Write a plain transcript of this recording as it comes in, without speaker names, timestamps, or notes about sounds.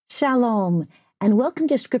Shalom, and welcome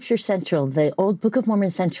to Scripture Central, the Old Book of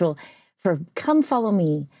Mormon Central for Come Follow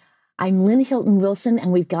Me. I'm Lynne Hilton Wilson,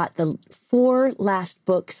 and we've got the 4 last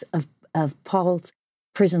books of Paul's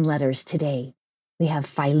prison letters today. We have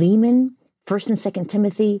Philemon, 1st and 2nd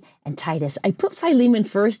Timothy, and Titus. I put Philemon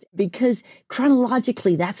first because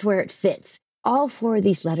chronologically that's where it fits. All 4 of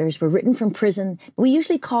these letters were written from prison. We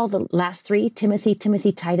usually call the last 3, Timothy,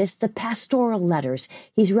 Titus, the pastoral letters.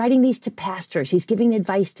 He's writing these to pastors. He's giving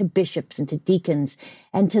advice to bishops and to deacons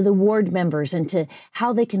and to the ward members and to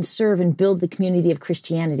how they can serve and build the community of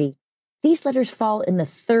Christianity. These letters fall in the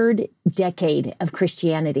 3rd decade of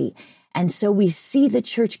Christianity. And so we see the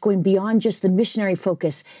church going beyond just the missionary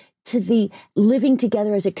focus to the living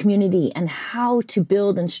together as a community and how to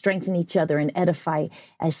build and strengthen each other and edify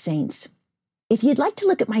as saints. If you'd like to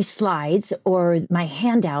look at my slides or my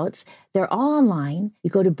handouts, they're all online. You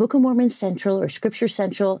go to Book of Mormon Central or Scripture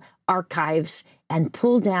Central archives and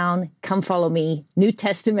pull down Come Follow Me, New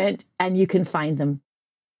Testament, and you can find them.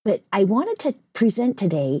 But I wanted to present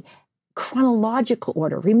today chronological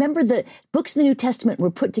order. Remember, the books of the New Testament were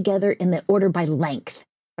put together in the order by length.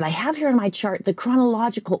 But I have here on my chart the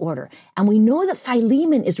chronological order. And we know that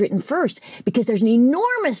Philemon is written first because there's an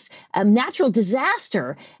enormous natural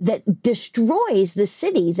disaster that destroys the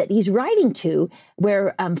city that he's writing to,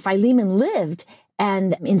 where Philemon lived,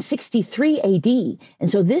 and in 63 AD. And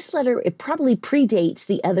so this letter, it probably predates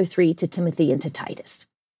the other 3 to Timothy and to Titus.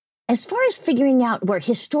 As far as figuring out where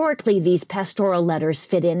historically these pastoral letters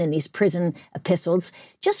fit in these prison epistles,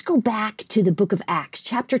 just go back to the book of Acts,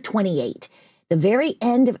 chapter 28. The very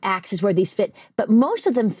end of Acts is where these fit, but most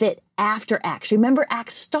of them fit after Acts. Remember,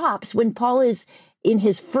 Acts stops when Paul is in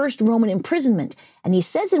his first Roman imprisonment, and he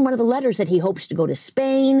says in one of the letters that he hopes to go to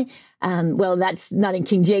Spain. Well, that's not in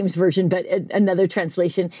King James Version, but another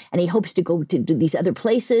translation, and he hopes to go to these other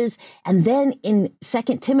places. And then in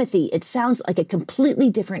 2 Timothy, it sounds like a completely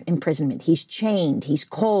different imprisonment. He's chained, he's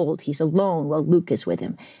cold, he's alone while Luke is with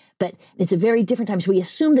him. But it's a very different time. So we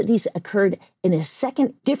assume that these occurred in a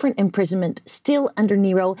second different imprisonment, still under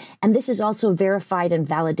Nero. And this is also verified and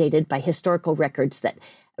validated by historical records that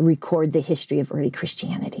record the history of early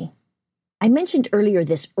Christianity. I mentioned earlier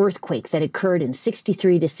this earthquake that occurred in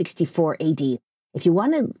 63 to 64 AD. If you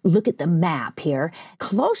want to look at the map here,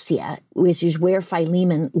 Colossia, which is where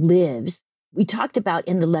Philemon lives, we talked about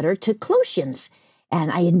in the letter to Colossians. And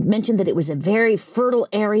I had mentioned that it was a very fertile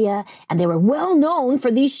area, and they were well known for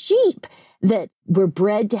these sheep that were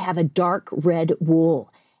bred to have a dark red wool.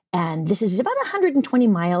 And this is about 120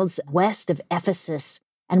 miles west of Ephesus.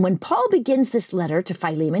 And when Paul begins this letter to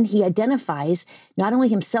Philemon, he identifies not only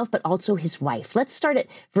himself, but also his wife. Let's start at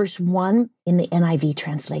verse 1 in the NIV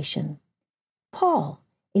translation. Paul,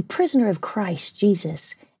 a prisoner of Christ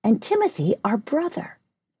Jesus, and Timothy, our brother,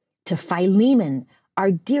 to Philemon, our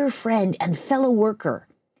dear friend and fellow worker,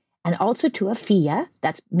 and also to Apphia,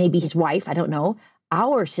 that's maybe his wife, I don't know,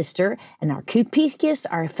 our sister, and Archippus,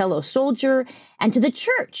 our fellow soldier, and to the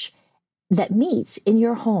church that meets in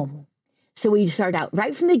your home. So we start out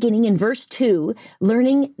right from the beginning in verse 2,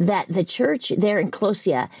 learning that the church there in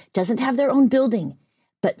Colossia doesn't have their own building,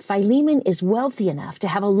 but Philemon is wealthy enough to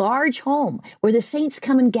have a large home where the saints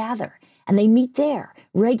come and gather. And they meet there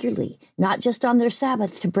regularly, not just on their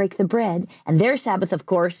Sabbath to break the bread. And their Sabbath, of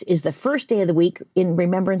course, is the first day of the week in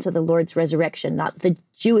remembrance of the Lord's resurrection, not the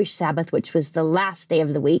Jewish Sabbath, which was the last day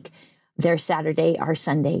of the week, their Saturday, our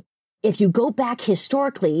Sunday. If you go back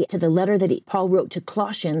historically to the letter that Paul wrote to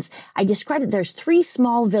Colossians, I described it. There's 3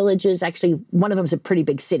 small villages. Actually, one of them is a pretty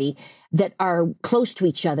big city that are close to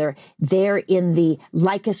each other. They're in the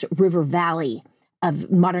Lycus River Valley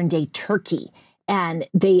of modern-day Turkey. And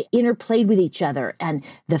they interplayed with each other. And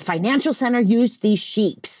the financial center used these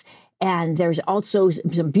sheeps. And there's also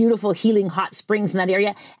some beautiful healing hot springs in that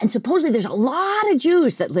area. And supposedly there's a lot of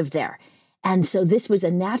Jews that live there. And so this was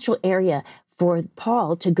a natural area for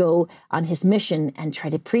Paul to go on his mission and try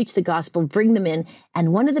to preach the gospel, bring them in.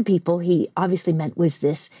 And one of the people he obviously met was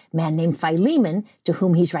this man named Philemon, to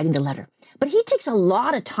whom he's writing the letter. But he takes a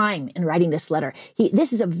lot of time in writing this letter.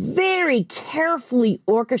 This is a very carefully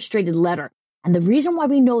orchestrated letter. And the reason why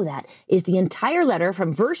we know that is the entire letter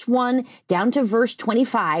from verse 1 down to verse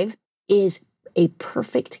 25 is a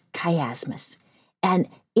perfect chiasmus. And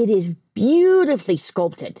it is beautifully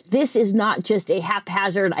sculpted. This is not just a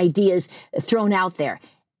haphazard ideas thrown out there.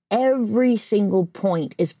 Every single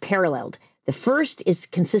point is paralleled. The first is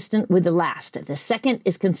consistent with the last. The second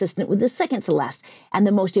is consistent with the second to last. And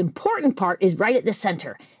the most important part is right at the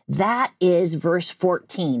center. That is verse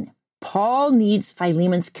 14. Paul needs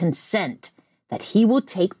Philemon's consent that he will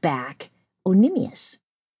take back Onesimus.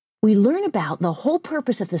 We learn about the whole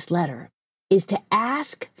purpose of this letter is to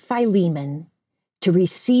ask Philemon to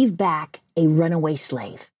receive back a runaway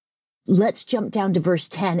slave. Let's jump down to verse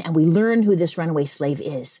 10 and we learn who this runaway slave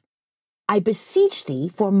is. I beseech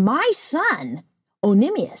thee for my son,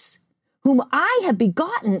 Onesimus, whom I have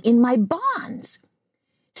begotten in my bonds.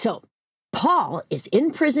 So Paul is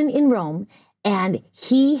in prison in Rome, and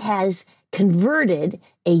he has converted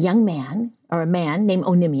a young man, or a man named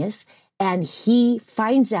Onesimus, and he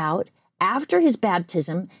finds out after his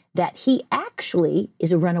baptism that he actually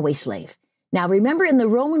is a runaway slave. Now, remember, in the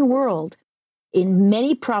Roman world, in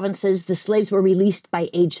many provinces, the slaves were released by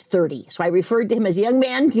age 30. So I referred to him as a young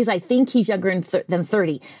man because I think he's younger than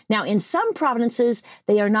 30. Now, in some provinces,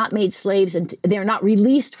 they are not made slaves and they are not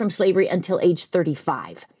released from slavery until age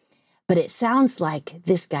 35. But it sounds like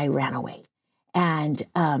this guy ran away. And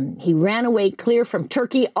he ran away clear from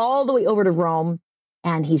Turkey all the way over to Rome.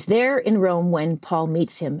 And he's there in Rome when Paul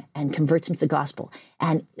meets him and converts him to the gospel.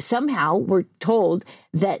 And somehow we're told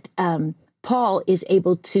that Paul is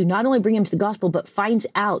able to not only bring him to the gospel, but finds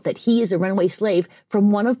out that he is a runaway slave from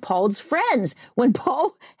one of Paul's friends when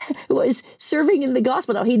Paul was serving in the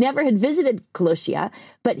gospel. Now, he never had visited Colossia,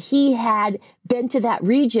 but he had been to that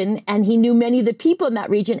region and he knew many of the people in that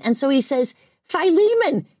region. And so he says,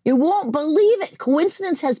 Philemon, you won't believe it.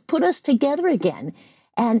 Coincidence has put us together again.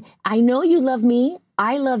 And I know you love me.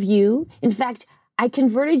 I love you. In fact, I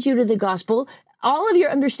converted you to the gospel. All of your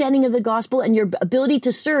understanding of the gospel and your ability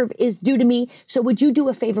to serve is due to me. So would you do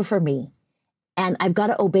a favor for me? And I've got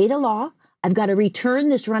to obey the law. I've got to return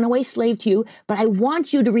this runaway slave to you, but I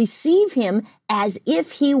want you to receive him as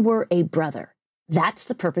if he were a brother. That's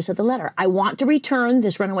the purpose of the letter. I want to return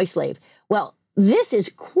this runaway slave. Well, this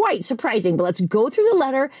is quite surprising, but let's go through the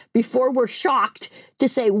letter before we're shocked to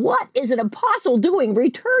say, what is an apostle doing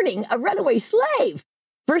returning a runaway slave?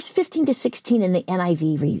 Verse 15 to 16 in the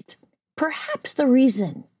NIV reads, perhaps the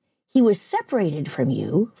reason he was separated from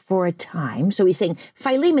you for a time. So he's saying,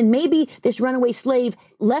 Philemon, maybe this runaway slave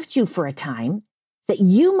left you for a time, that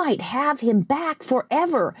you might have him back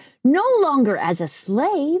forever, no longer as a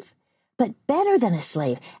slave, but better than a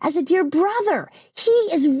slave, as a dear brother. He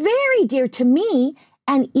is very dear to me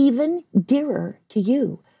and even dearer to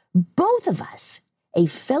you. Both of us, a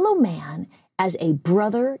fellow man, as a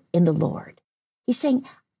brother in the Lord. He's saying,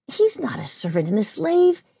 he's not a servant and a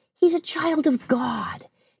slave. He's a child of God.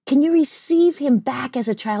 Can you receive him back as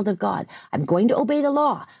a child of God? I'm going to obey the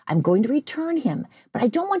law. I'm going to return him. But I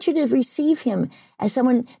don't want you to receive him as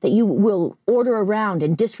someone that you will order around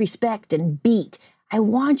and disrespect and beat. I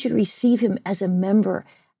want you to receive him as a member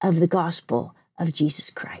of the gospel of Jesus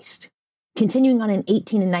Christ. Continuing on in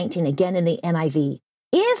 18 and 19, again in the NIV.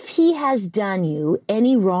 If he has done you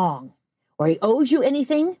any wrong or he owes you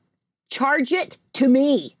anything, charge it to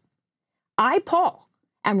me. I, Paul,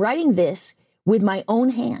 am writing this with my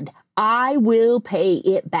own hand. I will pay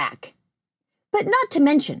it back. But not to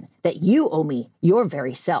mention that you owe me your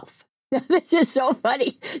very self. That's just so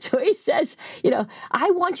funny. So he says,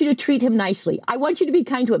 I want you to treat him nicely. I want you to be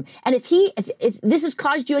kind to him. And if this has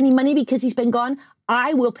caused you any money because he's been gone,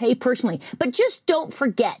 I will pay personally. But just don't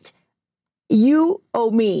forget, you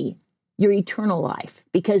owe me your eternal life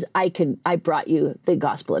because I brought you the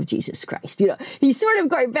gospel of Jesus Christ. He's sort of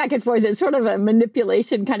going back and forth. It's sort of a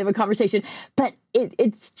manipulation kind of a conversation, but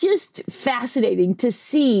it's just fascinating to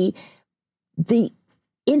see the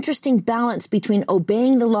interesting balance between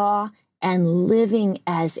obeying the law and living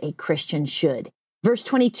as a Christian should. Verse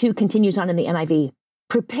 22 continues on in the NIV.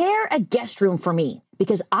 Prepare a guest room for me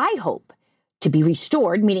because I hope to be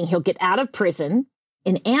restored, meaning he'll get out of prison.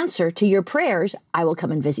 In answer to your prayers, I will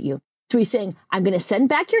come and visit you. So he's saying, I'm going to send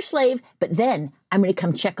back your slave, but then I'm going to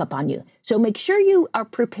come check up on you. So make sure you are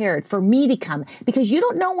prepared for me to come because you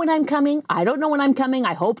don't know when I'm coming. I don't know when I'm coming.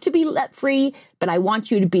 I hope to be let free, but I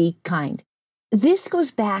want you to be kind. This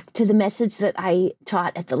goes back to the message that I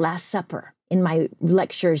taught at the Last Supper in my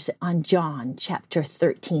lectures on John chapter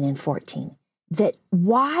 13 and 14. That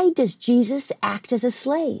why does Jesus act as a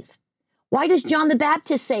slave? Why does John the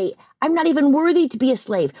Baptist say, I'm not even worthy to be a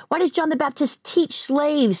slave? Why does John the Baptist teach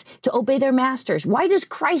slaves to obey their masters? Why does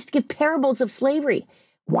Christ give parables of slavery?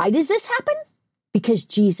 Why does this happen? Because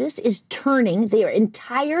Jesus is turning their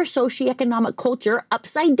entire socioeconomic culture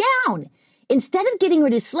upside down. Instead of getting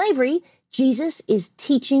rid of slavery, Jesus is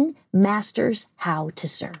teaching masters how to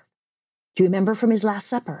serve. Do you remember from his Last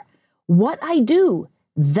Supper? What I do,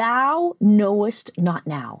 thou knowest not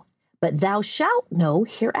now, but thou shalt know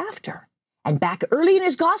hereafter. And back early in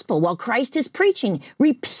his gospel, while Christ is preaching,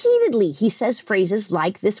 repeatedly he says phrases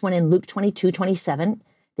like this one in Luke 22:27.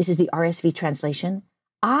 This is the RSV translation.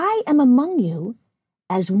 I am among you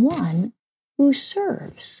as one who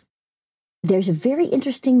serves. There's a very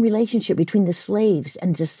interesting relationship between the slaves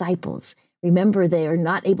and disciples. Remember, they are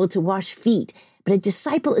not able to wash feet, but a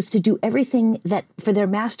disciple is to do everything that for their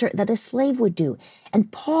master that a slave would do.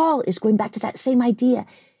 And Paul is going back to that same idea.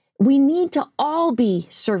 We need to all be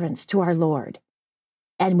servants to our Lord.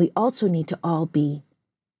 And we also need to all be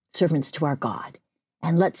servants to our God.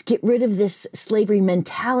 And let's get rid of this slavery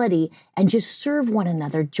mentality and just serve one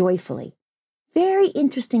another joyfully. Very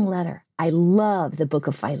interesting letter. I love the book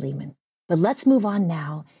of Philemon. But let's move on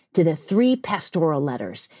now to the 3 pastoral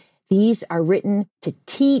letters. These are written to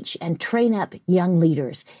teach and train up young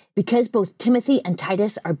leaders. Because both Timothy and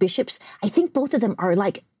Titus are bishops, I think both of them are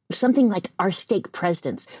like something like our stake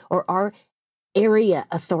presidents or our area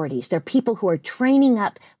authorities. They're people who are training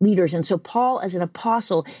up leaders. And so Paul, as an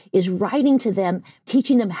apostle, is writing to them,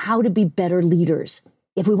 teaching them how to be better leaders.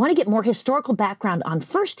 If we want to get more historical background on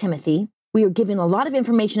 1 Timothy, we are given a lot of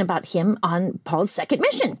information about him on Paul's second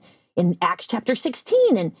mission. In Acts chapter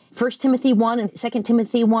 16 and 1 Timothy 1 and 2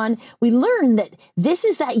 Timothy 1, we learn that this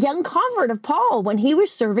is that young convert of Paul when he was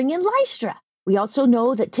serving in Lystra. We also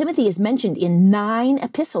know that Timothy is mentioned in 9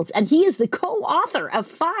 epistles, and he is the co-author of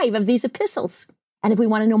 5 of these epistles. And if we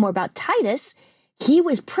want to know more about Titus, he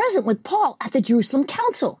was present with Paul at the Jerusalem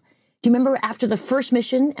Council. Do you remember after the first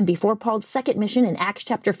mission and before Paul's second mission in Acts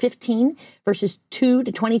chapter 15, verses 2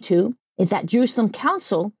 to 22, at that Jerusalem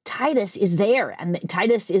Council, Titus is there, and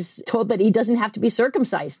Titus is told that he doesn't have to be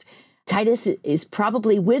circumcised. Titus is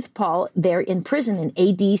probably with Paul there in prison in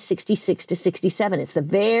AD 66 to 67. It's the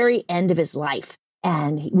very end of his life.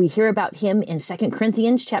 And we hear about him in 2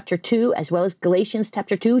 Corinthians chapter 2, as well as Galatians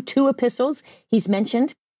chapter 2, 2 epistles he's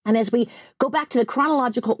mentioned. And as we go back to the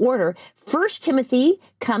chronological order, 1 Timothy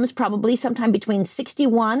comes probably sometime between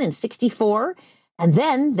 61 and 64. And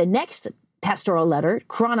then the next pastoral letter,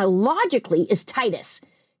 chronologically, is Titus.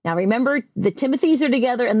 Now, remember, the Timothys are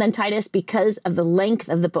together and then Titus because of the length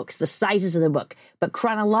of the books, the sizes of the book. But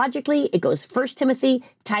chronologically, it goes 1 Timothy,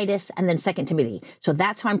 Titus, and then 2 Timothy. So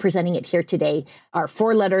that's how I'm presenting it here today. Our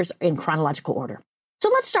 4 letters in chronological order. So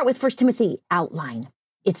let's start with 1 Timothy outline.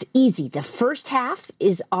 It's easy. The first half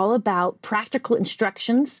is all about practical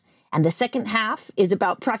instructions, and the second half is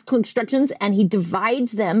about practical instructions, and he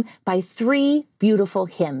divides them by 3 beautiful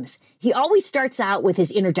hymns. He always starts out with his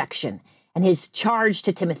introduction and his charge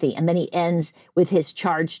to Timothy, and then he ends with his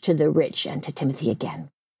charge to the rich and to Timothy again.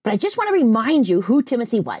 But I just want to remind you who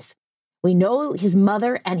Timothy was. We know his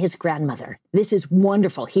mother and his grandmother. This is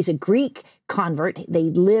wonderful. He's a Greek convert. They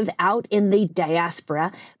live out in the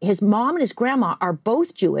diaspora. His mom and his grandma are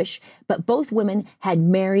both Jewish, but both women had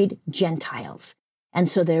married Gentiles. And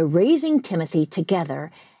so they're raising Timothy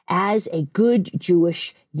together as a good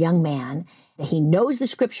Jewish young man. He knows the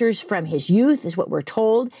scriptures from his youth, is what we're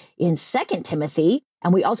told in 2 Timothy.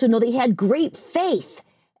 And we also know that he had great faith.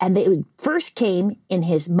 And they first came in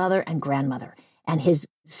his mother and grandmother. And his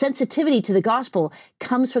sensitivity to the gospel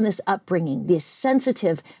comes from this upbringing, this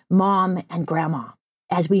sensitive mom and grandma.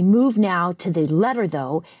 As we move now to the letter,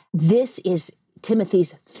 though, this is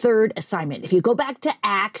Timothy's third assignment. If you go back to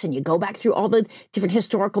Acts and you go back through all the different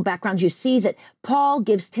historical backgrounds, you see that Paul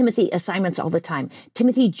gives Timothy assignments all the time.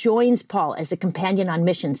 Timothy joins Paul as a companion on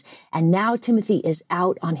missions, and now Timothy is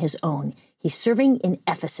out on his own. He's serving in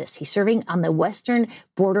Ephesus. He's serving on the western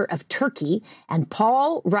border of Turkey, and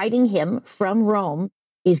Paul, writing him from Rome,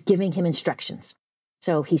 is giving him instructions.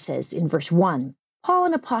 So he says in verse 1, Paul,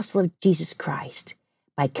 an apostle of Jesus Christ,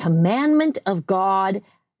 by commandment of God,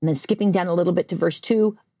 and then skipping down a little bit to verse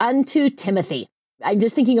 2, unto Timothy. I'm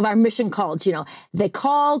just thinking of our mission calls, the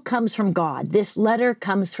call comes from God. This letter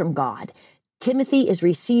comes from God. Timothy is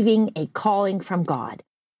receiving a calling from God.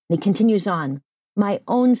 And he continues on, my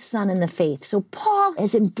own son in the faith. So Paul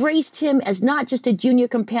has embraced him as not just a junior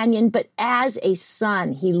companion, but as a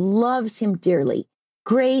son. He loves him dearly.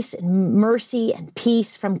 Grace and mercy and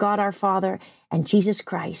peace from God our Father and Jesus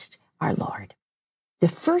Christ our Lord. The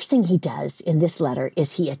first thing he does in this letter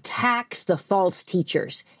is he attacks the false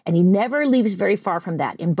teachers, and he never leaves very far from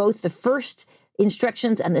that. In both the first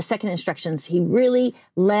instructions and the second instructions, he really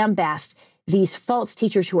lambasts these false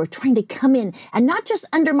teachers who are trying to come in and not just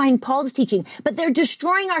undermine Paul's teaching, but they're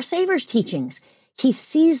destroying our Savior's teachings. He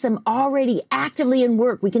sees them already actively in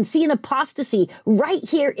work. We can see an apostasy right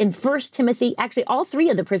here in 1 Timothy, actually all 3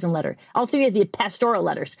 of the prison letter, all 3 of the pastoral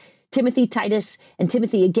letters. Timothy, Titus, and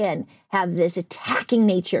Timothy again have this attacking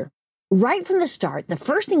nature. Right from the start, the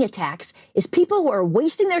first thing he attacks is people who are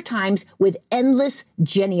wasting their times with endless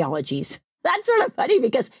genealogies. That's sort of funny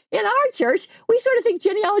because in our church, we sort of think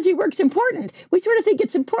genealogy work's important. We sort of think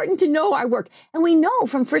it's important to know our work. And we know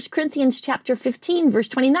from 1 Corinthians chapter 15, verse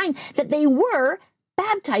 29, that they were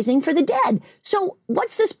baptizing for the dead. So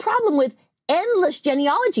what's this problem with endless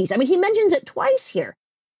genealogies. I mean, he mentions it twice here.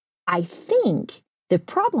 I think the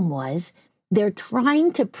problem was they're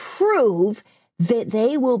trying to prove that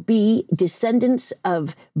they will be descendants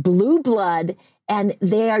of blue blood, and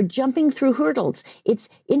they are jumping through hurdles. It's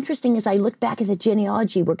interesting as I look back at the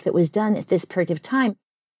genealogy work that was done at this period of time,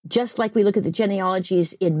 just like we look at the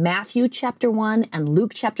genealogies in Matthew chapter 1 and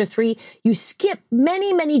Luke chapter 3, you skip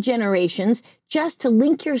many, many generations just to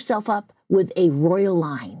link yourself up with a royal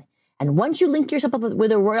line. And once you link yourself up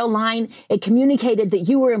with a royal line, it communicated that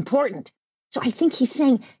you were important. So I think he's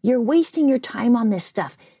saying, you're wasting your time on this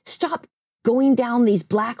stuff. Stop going down these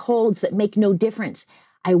black holes that make no difference.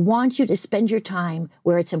 I want you to spend your time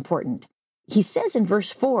where it's important. He says in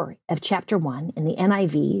verse 4 of chapter 1 in the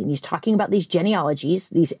NIV, and he's talking about these genealogies,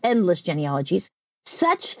 these endless genealogies,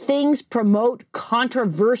 such things promote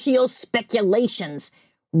controversial speculations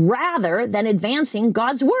rather than advancing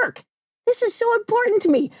God's work. This is so important to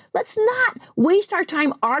me. Let's not waste our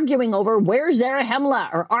time arguing over where's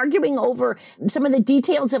Zarahemla or arguing over some of the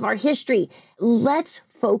details of our history. Let's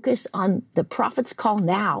focus on the prophet's call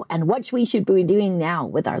now and what we should be doing now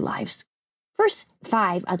with our lives. Verse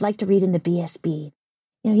 5, I'd like to read in the BSB.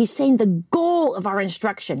 He's saying the goal of our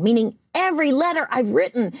instruction, meaning every letter I've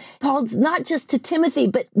written, Paul's not just to Timothy,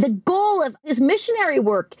 but the goal of his missionary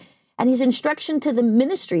work and his instruction to the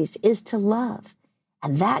ministries is to love.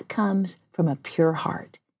 And that comes from a pure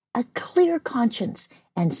heart, a clear conscience,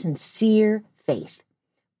 and sincere faith.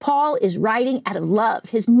 Paul is writing out of love.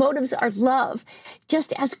 His motives are love,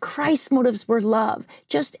 just as Christ's motives were love,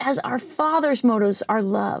 just as our Father's motives are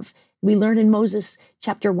love. We learn in Moses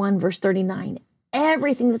chapter 1, verse 39,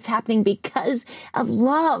 everything that's happening because of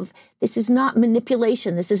love. This is not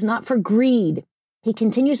manipulation. This is not for greed. He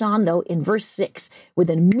continues on, though, in verse 6 with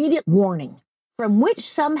an immediate warning, from which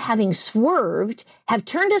some, having swerved, have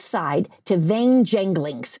turned aside to vain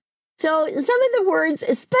janglings. So some of the words,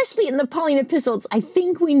 especially in the Pauline epistles, I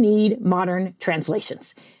think we need modern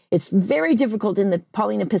translations. It's very difficult in the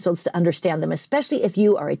Pauline epistles to understand them, especially if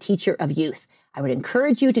you are a teacher of youth. I would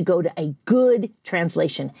encourage you to go to a good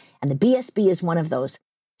translation, and the BSB is one of those.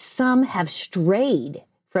 Some have strayed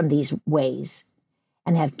from these ways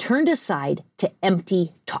and have turned aside to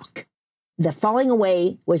empty talk. The falling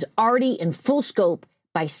away was already in full scope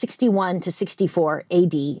by 61 to 64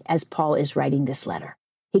 AD as Paul is writing this letter.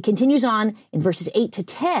 He continues on in verses 8 to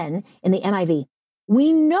 10 in the NIV.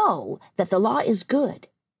 We know that the law is good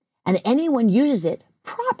and anyone uses it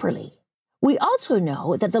properly. We also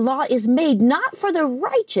know that the law is made not for the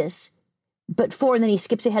righteous, but for, and then he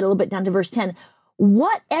skips ahead a little bit down to verse 10,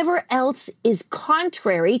 whatever else is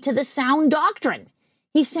contrary to the sound doctrine.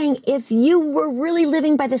 He's saying if you were really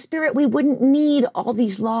living by the Spirit, we wouldn't need all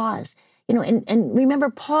these laws. And remember,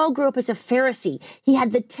 Paul grew up as a Pharisee. He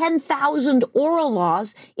had the 10,000 oral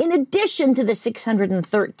laws in addition to the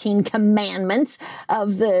 613 commandments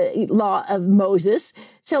of the law of Moses.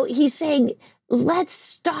 So he's saying, let's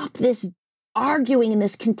stop this arguing and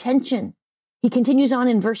this contention. He continues on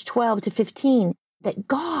in verse 12 to 15 that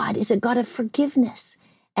God is a God of forgiveness.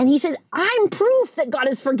 And he said, I'm proof that God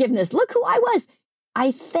is forgiveness. Look who I was.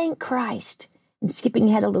 I thank Christ. And skipping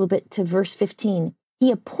ahead a little bit to verse 15, he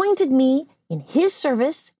appointed me in his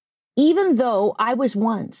service, even though I was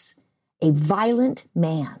once a violent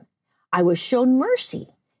man. I was shown mercy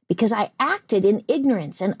because I acted in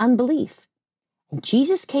ignorance and unbelief. And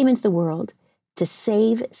Jesus came into the world to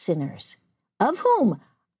save sinners, of whom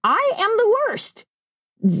I am the worst.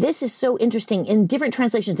 This is so interesting. In different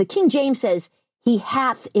translations, the King James says, he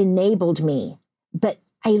hath enabled me. But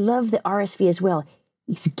I love the RSV as well.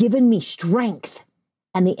 He's given me strength.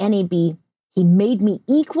 And the NAB, he made me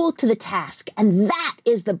equal to the task. And that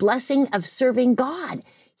is the blessing of serving God.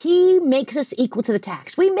 He makes us equal to the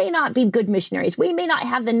task. We may not be good missionaries. We may not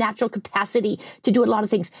have the natural capacity to do a lot of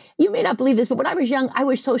things. You may not believe this, but when I was young, I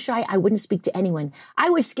was so shy, I wouldn't speak to anyone. I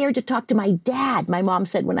was scared to talk to my dad, my mom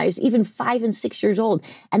said, when I was even 5 and 6 years old.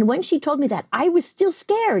 And when she told me that, I was still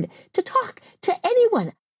scared to talk to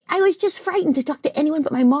anyone. I was just frightened to talk to anyone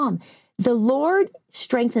but my mom. The Lord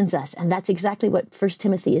strengthens us. And that's exactly what 1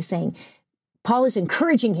 Timothy is saying. Paul is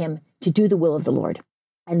encouraging him to do the will of the Lord.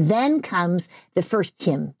 And then comes the first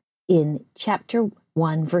hymn in chapter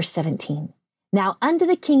 1, verse 17. Now unto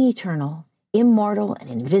the King eternal, immortal and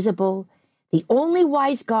invisible, the only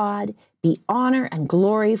wise God, be honor and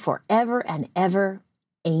glory forever and ever.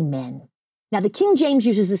 Amen. Now the King James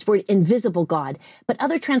uses this word invisible God, but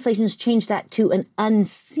other translations change that to an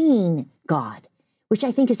unseen God, which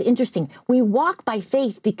I think is interesting. We walk by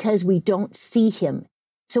faith because we don't see him.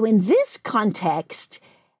 So in this context,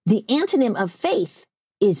 the antonym of faith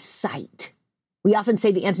is sight. We often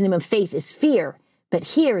say the antonym of faith is fear, But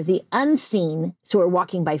here, the unseen, so we're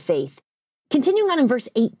walking by faith. Continuing on in verse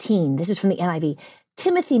 18, this is from the NIV.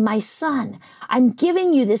 Timothy, my son, I'm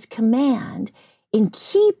giving you this command in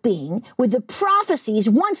keeping with the prophecies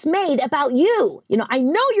once made about you. I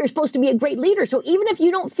know you're supposed to be a great leader. So even if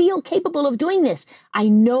you don't feel capable of doing this, I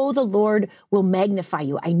know the Lord will magnify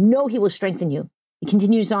you. I know he will strengthen you. He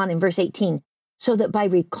continues on in verse 18, so that by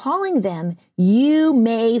recalling them, you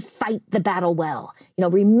may fight the battle well.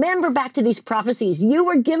 Remember back to these prophecies. You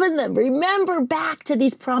were given them. Remember back to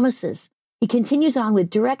these promises. He continues on with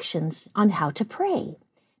directions on how to pray.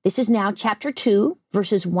 This is now chapter 2,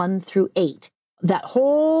 verses 1 through 8. That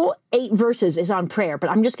whole 8 verses is on prayer, but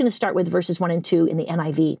I'm just going to start with verses 1 and 2 in the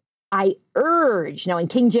NIV. I urge, now in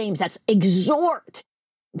King James, that's exhort,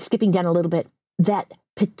 skipping down a little bit, that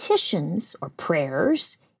petitions or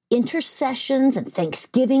prayers, intercessions, and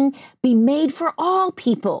thanksgiving be made for all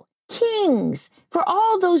people, kings, for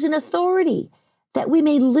all those in authority, that we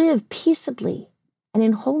may live peaceably and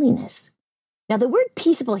in holiness. Now, the word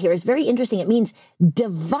peaceable here is very interesting. It means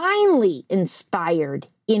divinely inspired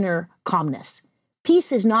inner calmness.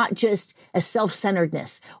 Peace is not just a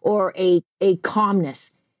self-centeredness or a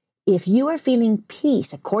calmness. If you are feeling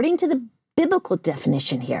peace, according to the biblical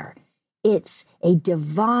definition here, it's a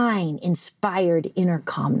divine inspired inner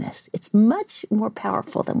calmness. It's much more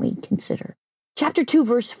powerful than we consider. Chapter 2,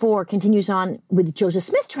 verse 4 continues on with Joseph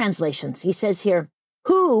Smith translations. He says here,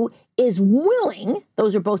 who is willing,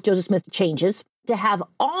 those are both Joseph Smith changes, to have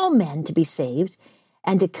all men to be saved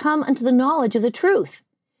and to come unto the knowledge of the truth.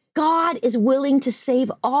 God is willing to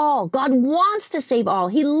save all. God wants to save all.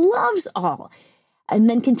 He loves all. And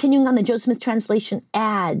then continuing on, the Joseph Smith translation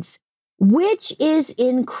adds, which is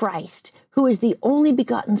in Christ, who is the only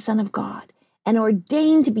begotten Son of God, and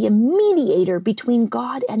ordained to be a mediator between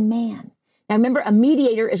God and man. Now remember, a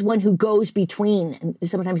mediator is one who goes between, and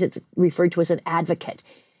sometimes it's referred to as an advocate.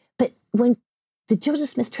 But when the Joseph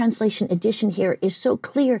Smith translation edition here is so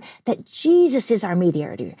clear that Jesus is our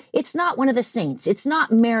mediator. It's not one of the saints. It's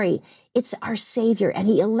not Mary. It's our Savior. And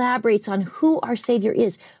he elaborates on who our Savior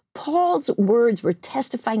is. Paul's words were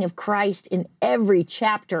testifying of Christ in every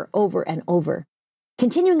chapter over and over.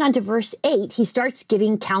 Continuing on to verse 8, he starts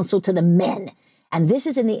giving counsel to the men. And this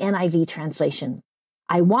is in the NIV translation.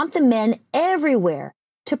 I want the men everywhere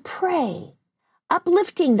to pray,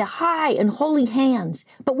 uplifting the high and holy hands,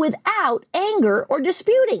 but without anger or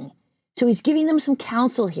disputing. So he's giving them some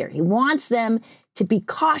counsel here. He wants them to be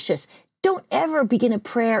cautious. Don't ever begin a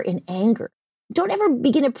prayer in anger. Don't ever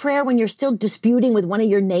begin a prayer when you're still disputing with one of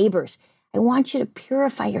your neighbors. I want you to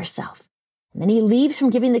purify yourself. And then he leaves from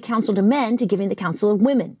giving the counsel to men to giving the counsel of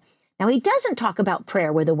women. Now, he doesn't talk about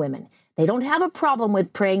prayer with the women. They don't have a problem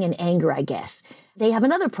with praying in anger, I guess. They have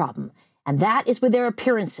another problem, and that is with their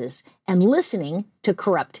appearances and listening to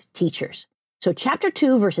corrupt teachers. So chapter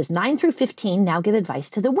 2, verses 9 through 15 now give advice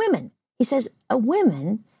to the women. He says,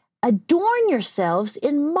 women, adorn yourselves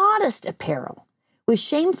in modest apparel, with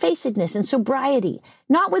shamefacedness and sobriety,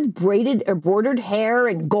 not with braided or bordered hair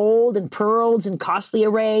and gold and pearls and costly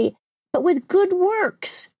array, but with good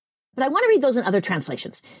works. But I want to read those in other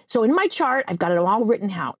translations. So in my chart, I've got it all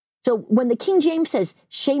written out. So when the King James says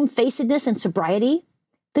shamefacedness and sobriety,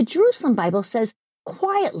 the Jerusalem Bible says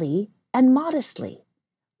quietly and modestly.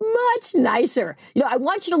 Much nicer. I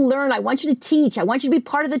want you to learn. I want you to teach. I want you to be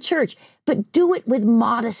part of the church, but do it with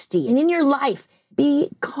modesty. And in your life, be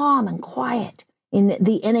calm and quiet. In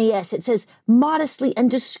the NAS, it says modestly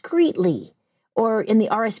and discreetly, or in the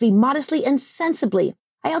RSV, modestly and sensibly.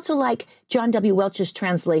 I also like John W. Welch's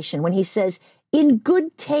translation when he says, in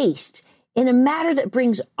good taste, in a matter that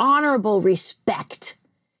brings honorable respect.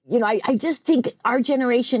 I just think our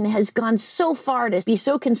generation has gone so far to be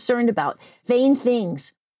so concerned about vain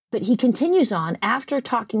things. But he continues on after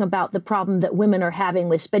talking about the problem that women are having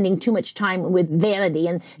with spending too much time with vanity.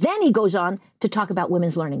 And then he goes on to talk about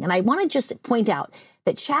women's learning. And I want to just point out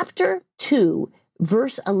that chapter 2,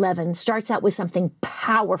 verse 11 starts out with something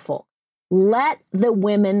powerful. Let the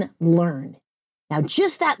women learn. Now,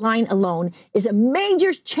 just that line alone is a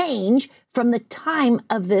major change from the time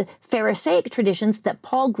of the Pharisaic traditions that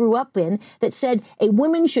Paul grew up in that said a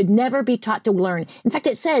woman should never be taught to learn. In fact,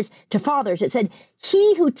 it says to fathers, it said,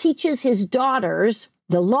 he who teaches his daughters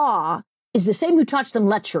the law is the same who taught them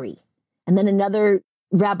lechery. And then another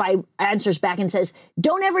rabbi answers back and says,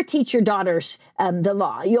 don't ever teach your daughters the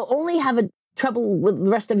law. You'll only have trouble with the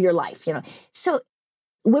rest of your life. So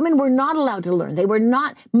women were not allowed to learn.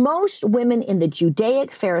 Most women in the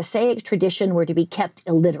Judaic Pharisaic tradition were to be kept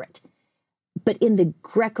illiterate. But in the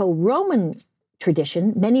Greco-Roman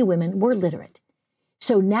tradition, many women were literate.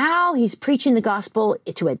 So now he's preaching the gospel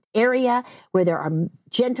to an area where there are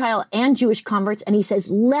Gentile and Jewish converts. And he says,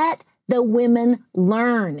 let the women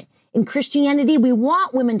learn. In Christianity, we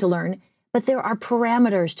want women to learn, but there are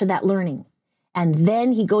parameters to that learning. And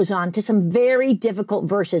then he goes on to some very difficult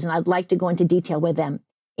verses, and I'd like to go into detail with them.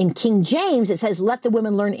 In King James, it says, let the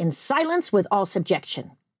women learn in silence with all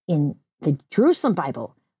subjection. In the Jerusalem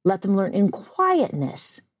Bible, let them learn in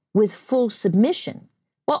quietness with full submission.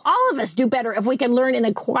 Well, all of us do better if we can learn in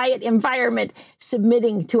a quiet environment,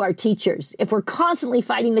 submitting to our teachers. If we're constantly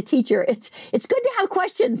fighting the teacher, it's good to have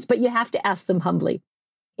questions, but you have to ask them humbly.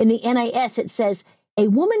 In the NIS, it says, a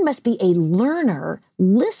woman must be a learner,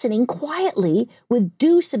 listening quietly with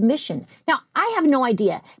due submission. Now, I have no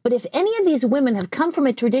idea, but if any of these women have come from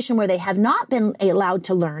a tradition where they have not been allowed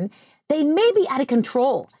to learn, they may be out of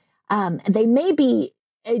control. They may be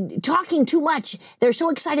talking too much. They're so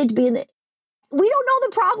excited to be in it. We don't know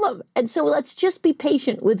the problem. And so let's just be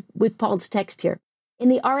patient with Paul's text here. In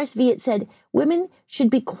the RSV, it said, women should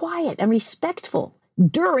be quiet and respectful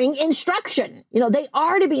during instruction. They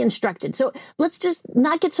are to be instructed. So let's just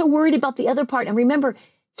not get so worried about the other part. And remember,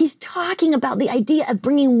 he's talking about the idea of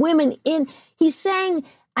bringing women in. He's saying,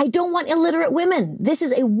 I don't want illiterate women. This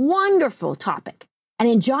is a wonderful topic. And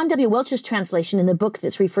in John W. Welch's translation, in the book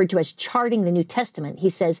that's referred to as Charting the New Testament, he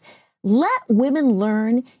says, let women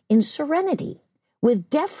learn in serenity, with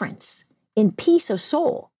deference, in peace of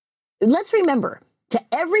soul. Let's remember, to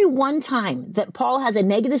every one time that Paul has a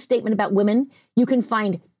negative statement about women, you can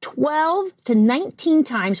find 12 to 19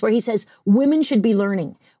 times where he says women should be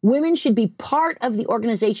learning. Women should be part of the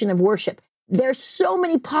organization of worship. There's so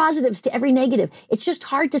many positives to every negative. It's just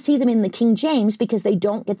hard to see them in the King James because they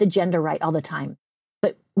don't get the gender right all the time.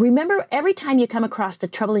 But remember, every time you come across a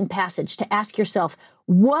troubling passage, to ask yourself,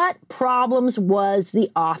 what problems was the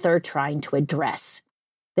author trying to address?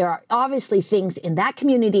 There are obviously things in that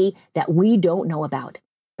community that we don't know about.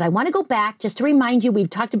 But I want to go back just to remind you, we've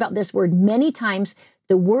talked about this word many times.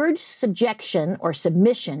 The word subjection or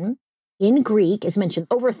submission in Greek is mentioned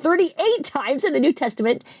over 38 times in the New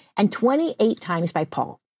Testament and 28 times by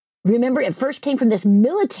Paul. Remember, it first came from this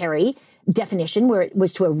military definition where it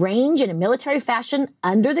was to arrange in a military fashion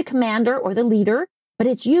under the commander or the leader, but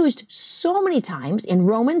it's used so many times. In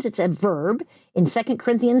Romans, it's a verb. In 2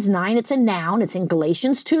 Corinthians 9, it's a noun. It's in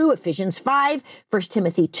Galatians 2, Ephesians 5, 1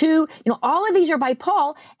 Timothy 2. All of these are by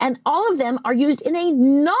Paul, and all of them are used in a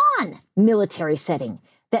non-military setting.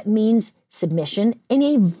 That means submission in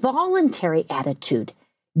a voluntary attitude,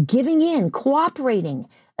 giving in, cooperating,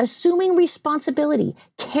 assuming responsibility,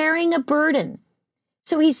 carrying a burden.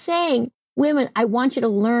 So he's saying, women, I want you to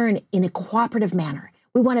learn in a cooperative manner.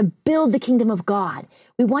 We want to build the kingdom of God.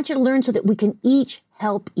 We want you to learn so that we can each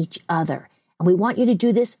help each other. And we want you to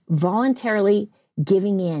do this voluntarily,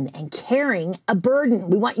 giving in and carrying a burden.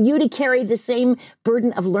 We want you to carry the same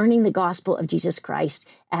burden of learning the gospel of Jesus Christ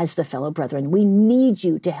as the fellow brethren. We need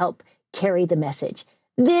you to help carry the message.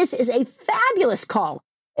 This is a fabulous call.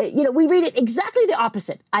 We read it exactly the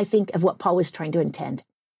opposite, I think, of what Paul was trying to intend.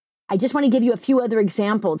 I just want to give you a few other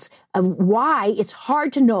examples of why it's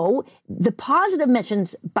hard to know the positive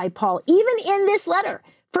mentions by Paul, even in this letter.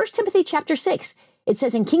 1 Timothy chapter 6, it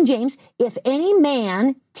says in King James, if any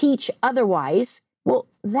man teach otherwise, well,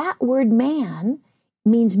 that word man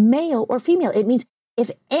means male or female. It means if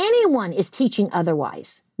anyone is teaching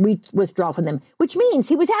otherwise, we withdraw from them, which means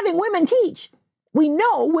he was having women teach. We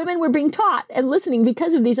know women were being taught and listening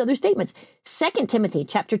because of these other statements. 2 Timothy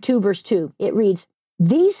chapter 2, verse 2, it reads,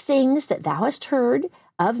 these things that thou hast heard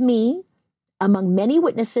of me among many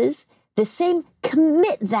witnesses, the same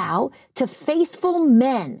commit thou to faithful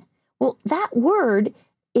men. Well, that word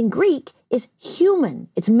in Greek is human.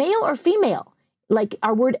 It's male or female, like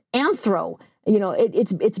our word anthro.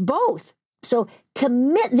 It's both. So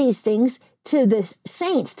commit these things to the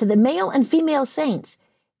saints, to the male and female saints.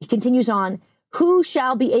 He continues on, who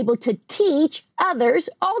shall be able to teach others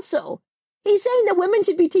also. He's saying that women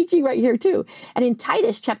should be teaching right here too. And in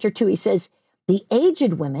Titus chapter 2, he says, the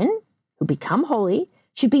aged women who become holy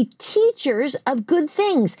should be teachers of good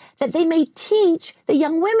things, that they may teach the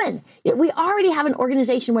young women. We already have an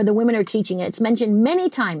organization where the women are teaching, and it's mentioned many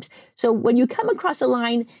times. So when you come across a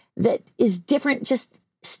line that is different, just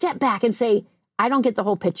step back and say, I don't get the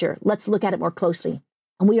whole picture. Let's look at it more closely.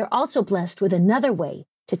 And we are also blessed with another way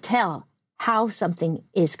to tell how something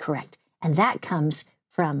is correct. And that comes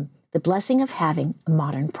from the blessing of having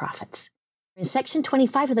modern prophets. In section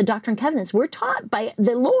 25 of the Doctrine and Covenants, we're taught by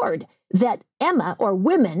the Lord that Emma, or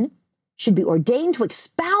women, should be ordained to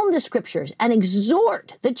expound the scriptures and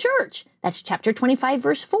exhort the church. That's chapter 25,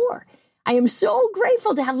 verse 4. I am so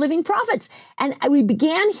grateful to have living prophets. And we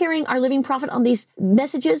began hearing our living prophet on these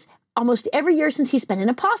messages almost every year since he's been an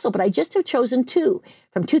apostle, but I just have chosen two.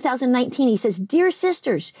 From 2019, he says, "Dear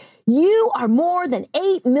sisters, you are more than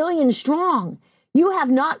 8 million strong. You have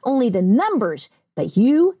not only the numbers, but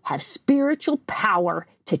you have spiritual power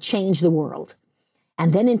to change the world."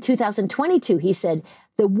 And then in 2022, he said,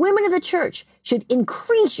 "The women of the church should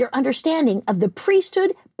increase your understanding of the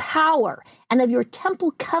priesthood power and of your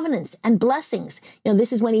temple covenants and blessings."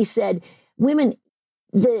 This is when he said, women,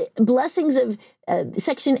 the blessings of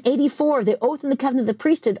Section 84, the oath and the covenant of the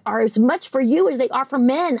priesthood, are as much for you as they are for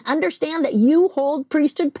men. Understand that you hold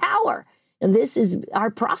priesthood power. And this is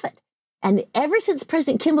our prophet. And ever since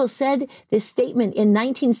President Kimball said this statement in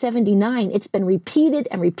 1979, it's been repeated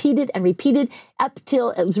and repeated and repeated up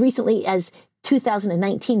till as recently as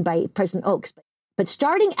 2019 by President Oaks. But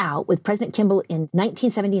starting out with President Kimball in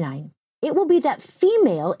 1979, it will be that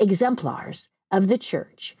female exemplars of the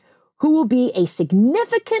church who will be a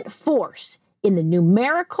significant force in the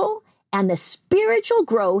numerical and the spiritual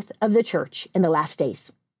growth of the church in the last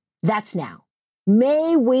days. That's now.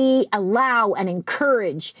 May we allow and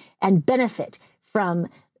encourage and benefit from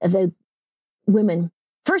the women.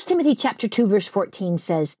 1 Timothy chapter 2, verse 14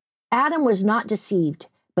 says, "Adam was not deceived,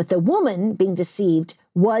 but the woman being deceived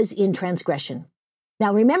was in transgression."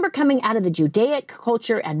 Now, remember, coming out of the Judaic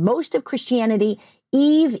culture and most of Christianity,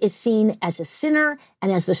 Eve is seen as a sinner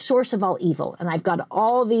and as the source of all evil. And I've got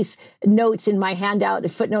all these notes in my handout,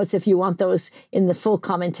 footnotes, if you want those in the full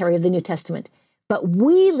commentary of the New Testament. But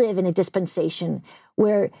we live in a dispensation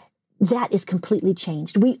where that is completely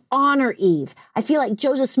changed. We honor Eve. I feel like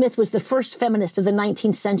Joseph Smith was the first feminist of the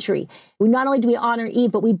 19th century. Not only do we honor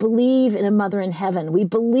Eve, but we believe in a mother in heaven. We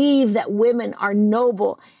believe that women are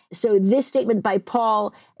noble. So this statement by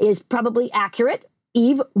Paul is probably accurate.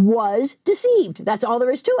 Eve was deceived. That's all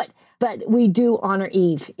there is to it. But we do honor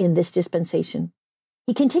Eve in this dispensation.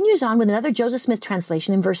 He continues on with another Joseph Smith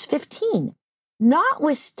translation in verse 15.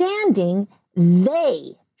 "Notwithstanding,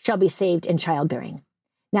 they shall be saved in childbearing."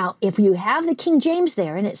 Now, if you have the King James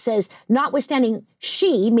there and it says, "Notwithstanding,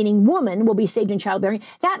 she," meaning woman, "will be saved in childbearing,"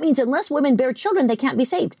 that means unless women bear children, they can't be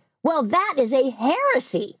saved. Well, that is a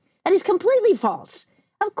heresy. That is completely false.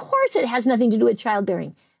 Of course, it has nothing to do with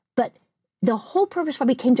childbearing. But the whole purpose why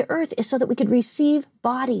we came to earth is so that we could receive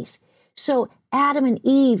bodies. So Adam and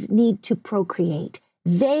Eve need to procreate.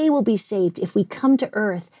 They will be saved if we come to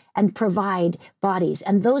earth and provide bodies.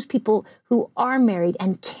 And those people who are married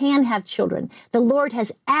and can have children, the Lord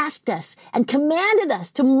has asked us and commanded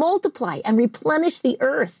us to multiply and replenish the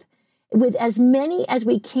earth with as many as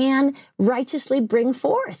we can righteously bring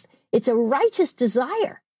forth. It's a righteous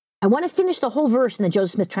desire. I want to finish the whole verse in the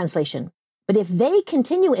Joseph Smith translation. "But if they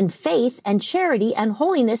continue in faith and charity and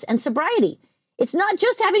holiness and sobriety," it's not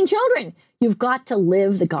just having children. You've got to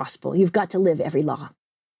live the gospel. You've got to live every law.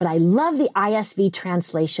 But I love the ISV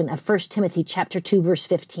translation of 1 Timothy chapter 2, verse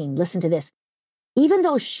 15. Listen to this. "Even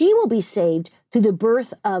though she will be saved through the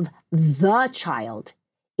birth of the child,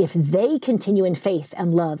 if they continue in faith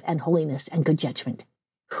and love and holiness and good judgment."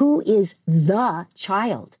 Who is the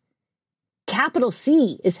child? Capital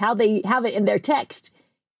C is how they have it in their text.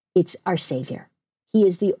 It's our Savior. He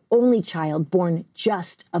is the only child born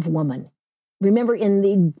just of woman. Remember,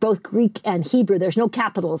 in both Greek and Hebrew, there's no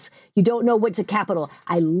capitals. You don't know what's a capital.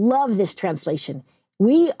 I love this translation.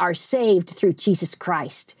 We are saved through Jesus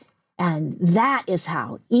Christ. And that is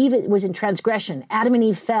how. Eve was in transgression. Adam and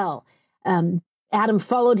Eve fell. Adam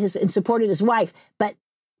followed and supported his wife. But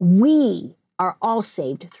we are all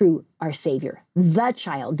saved through our Savior, the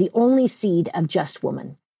child, the only seed of just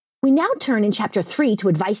woman. We now turn in chapter 3 to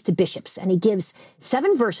advice to bishops. And he gives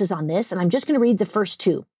 7 verses on this. And I'm just going to read the first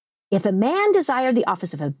 2. "If a man desire the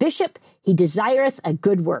office of a bishop, he desireth a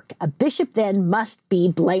good work. A bishop then must be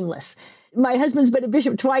blameless." My husband's been a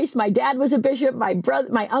bishop twice. My dad was a bishop. My brother,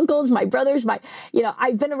 my uncles, my brothers,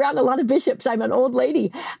 I've been around a lot of bishops. I'm an old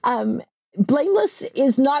lady. Blameless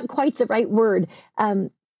is not quite the right word,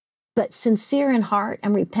 but sincere in heart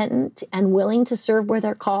and repentant and willing to serve where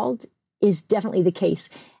they're called is definitely the case.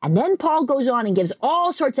 And then Paul goes on and gives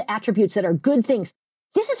all sorts of attributes that are good things.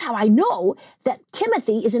 This is how I know that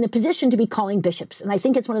Timothy is in a position to be calling bishops. And I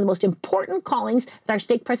think it's one of the most important callings that our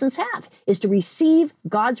stake presidents have, is to receive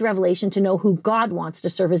God's revelation to know who God wants to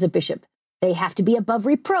serve as a bishop. They have to be above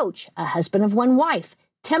reproach, a husband of one wife,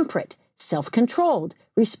 temperate, self-controlled,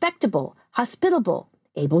 respectable, hospitable,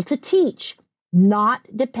 able to teach, not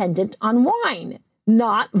dependent on wine,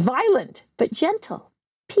 not violent, but gentle,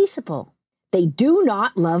 peaceable. They do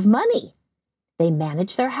not love money. They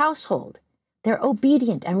manage their household. They're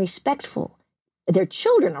obedient and respectful. Their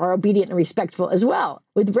children are obedient and respectful as well,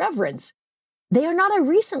 with reverence. They are not a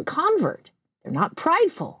recent convert. They're not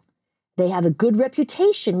prideful. They have a good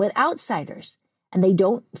reputation with outsiders, and they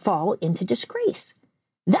don't fall into disgrace.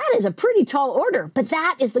 That is a pretty tall order, but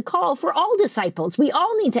that is the call for all disciples. We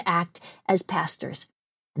all need to act as pastors.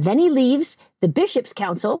 Then he leaves the bishop's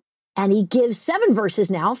council, and he gives 7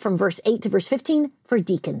 verses now from verse 8 to verse 15 for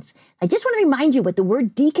deacons. I just want to remind you what the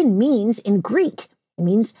word deacon means in Greek. It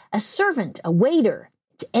means a servant, a waiter.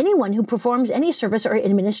 It's anyone who performs any service or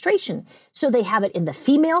administration. So they have it in the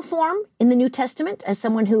female form in the New Testament as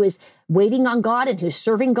someone who is waiting on God and who's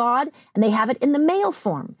serving God, and they have it in the male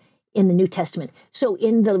form in the New Testament. So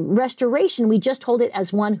in the Restoration, we just hold it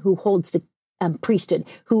as one who holds the priesthood,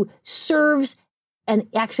 who serves, and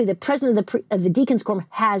actually the president of the deacon's quorum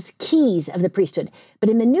has keys of the priesthood. But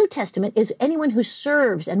in the New Testament is anyone who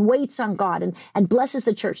serves and waits on God and blesses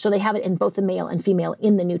the church. So they have it in both the male and female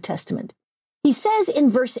in the New Testament. He says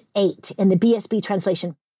in verse 8 in the BSB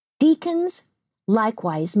translation, deacons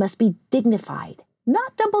likewise must be dignified,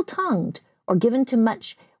 not double-tongued or given to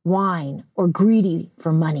much wine or greedy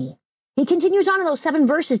for money. He continues on in those 7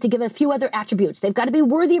 verses to give a few other attributes. They've got to be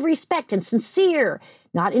worthy of respect and sincere,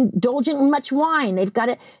 not indulgent in much wine. They've got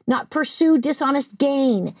to not pursue dishonest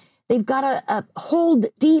gain. They've got to hold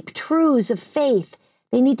deep truths of faith.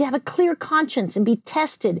 They need to have a clear conscience and be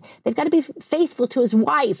tested. They've got to be faithful to his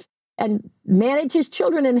wife and manage his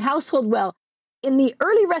children and household well. In the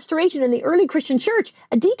early Restoration, in the early Christian church,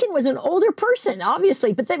 a deacon was an older person,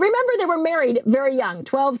 obviously, but remember they were married very young,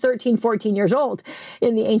 12, 13, 14 years old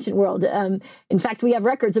in the ancient world. In fact, we have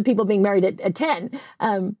records of people being married at 10.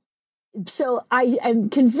 So I am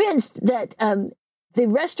convinced that the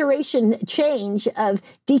Restoration change of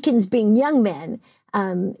deacons being young men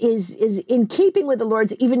is in keeping with the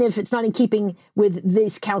Lord's, even if it's not in keeping with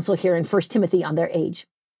this counsel here in 1 Timothy on their age.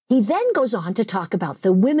 He then goes on to talk about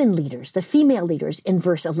the women leaders, the female leaders in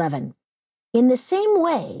verse 11. In the same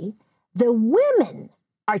way, the women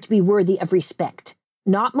are to be worthy of respect,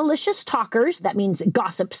 not malicious talkers, that means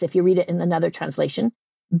gossips if you read it in another translation,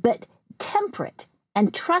 but temperate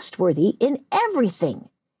and trustworthy in everything.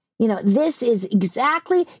 You know, this is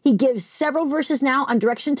exactly, he gives several verses now on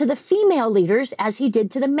direction to the female leaders as he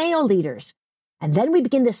did to the male leaders. And then we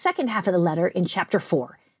begin the second half of the letter in chapter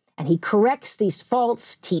 4. And he corrects these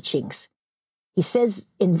false teachings. He says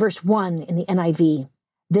in verse 1 in the NIV,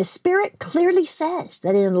 the Spirit clearly says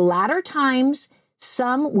that in latter times,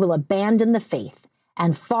 some will abandon the faith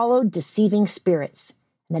and follow deceiving spirits.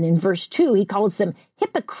 And then in verse 2, he calls them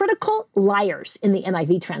hypocritical liars in the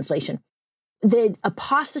NIV translation. The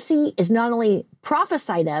apostasy is not only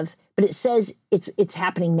prophesied of, but it says it's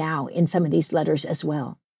happening now in some of these letters as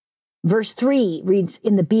well. Verse 3 reads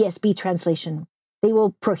in the BSB translation, they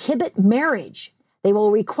will prohibit marriage. They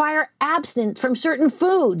will require abstinence from certain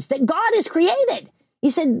foods that God has created.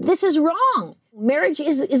 He said, this is wrong. Marriage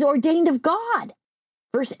is ordained of God.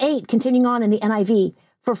 Verse 8, continuing on in the NIV,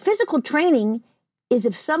 for physical training is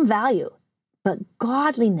of some value, but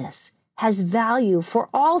godliness has value for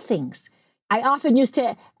all things. I often used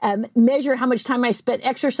to measure how much time I spent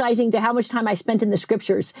exercising to how much time I spent in the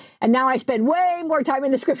scriptures. And now I spend way more time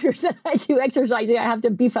in the scriptures than I do exercising. I have to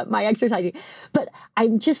beef up my exercising. But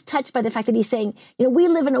I'm just touched by the fact that he's saying, you know, we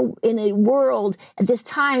live in a world at this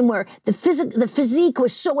time where the physique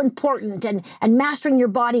was so important and mastering your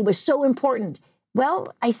body was so important.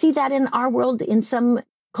 Well, I see that in our world in some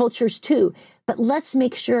cultures too. But let's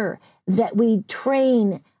make sure that we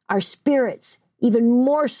train our spirits even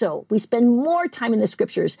more so. We spend more time in the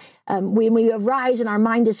scriptures. When we arise and our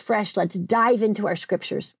mind is fresh, let's dive into our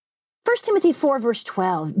scriptures. 1 Timothy 4, verse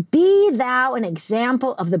 12, be thou an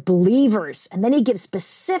example of the believers. And then he gives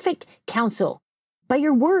specific counsel. By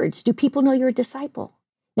your words, do people know you're a disciple?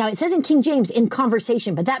 Now, it says in King James, in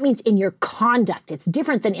conversation, but that means in your conduct. It's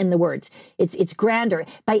different than in the words. It's grander.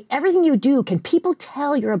 By everything you do, can people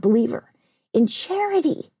tell you're a believer? In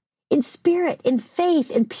charity, in spirit, in faith,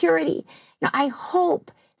 in purity. Now, I hope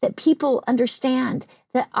that people understand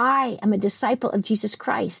that I am a disciple of Jesus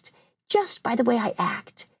Christ just by the way I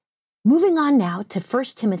act. Moving on now to 1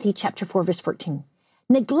 Timothy chapter 4, verse 14.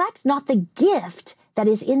 Neglect not the gift that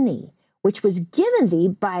is in thee, which was given thee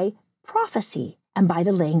by prophecy and by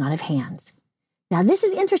the laying on of hands. Now, this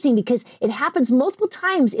is interesting because it happens multiple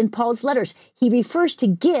times in Paul's letters. He refers to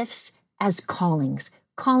gifts as callings.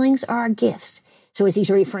 Callings are our gifts. So is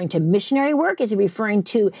he referring to missionary work? Is he referring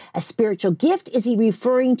to a spiritual gift? Is he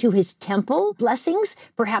referring to his temple blessings,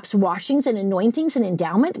 perhaps washings and anointings and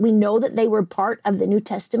endowment? We know that they were part of the New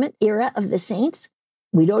Testament era of the saints.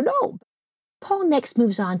 We don't know. Paul next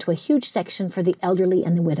moves on to a huge section for the elderly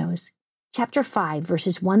and the widows. chapter 5,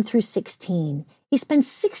 verses 1 through 16. He spends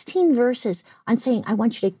 16 verses on saying, I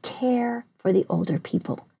want you to care for the older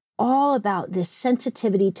people. All about this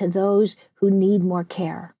sensitivity to those who need more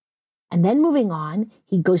care. And then moving on,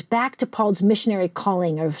 he goes back to Paul's missionary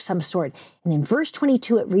calling of some sort. And in verse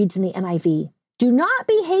 22, it reads in the NIV, do not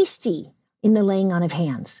be hasty in the laying on of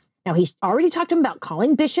hands. Now, he's already talked to him about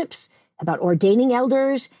calling bishops, about ordaining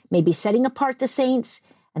elders, maybe setting apart the saints,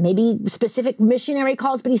 and maybe specific missionary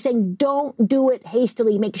calls, but he's saying, don't do it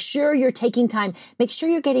hastily. Make sure you're taking time. Make sure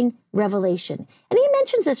you're getting revelation. And he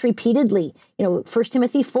mentions this repeatedly. 1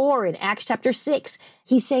 Timothy 4 and Acts chapter 6,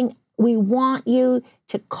 he's saying, we want you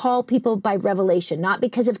to call people by revelation, not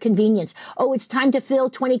because of convenience. Oh, it's time to fill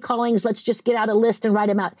 20 callings. Let's just get out a list and write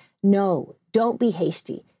them out. No, don't be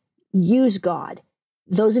hasty. Use God.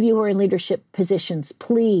 Those of you who are in leadership positions,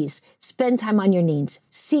 please spend time on your knees.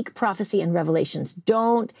 Seek prophecy and revelations.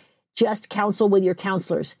 Don't just counsel with your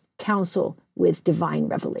counselors. Counsel with divine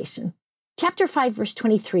revelation. Chapter 5, verse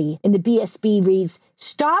 23 in the BSB reads,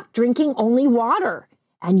 stop drinking only water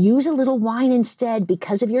and use a little wine instead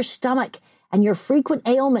because of your stomach and your frequent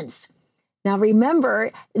ailments. Now,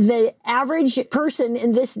 remember, the average person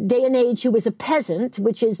in this day and age who was a peasant,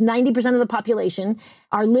 which is 90% of the population,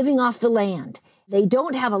 are living off the land. They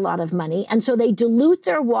don't have a lot of money, and so they dilute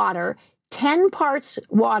their water, 10 parts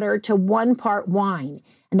water to 1 part wine.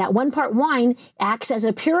 And that 1 part wine acts as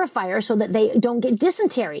a purifier so that they don't get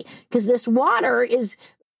dysentery, because this water is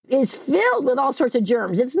filled with all sorts of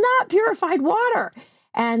germs. It's not purified water.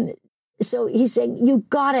 And so he's saying, you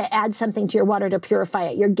got to add something to your water to purify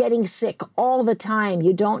it. You're getting sick all the time.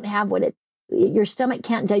 You don't have your stomach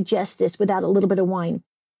can't digest this without a little bit of wine.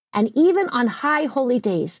 And even on high holy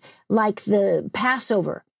days, like the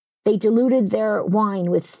Passover, they diluted their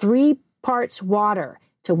wine with 3 parts water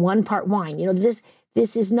to 1 part wine.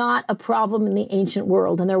 This is not a problem in the ancient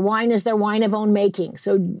world, and their wine is their wine of own making.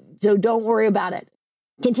 So don't worry about it.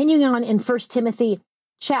 Continuing on in 1 Timothy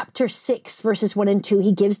chapter 6, verses 1 and 2,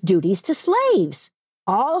 he gives duties to slaves.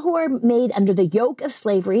 All who are made under the yoke of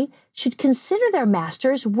slavery should consider their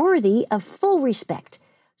masters worthy of full respect,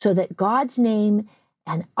 so that God's name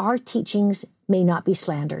and our teachings may not be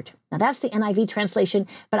slandered. Now, that's the NIV translation,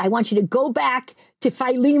 but I want you to go back to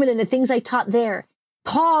Philemon and the things I taught there.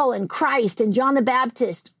 Paul and Christ and John the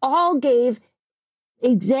Baptist all gave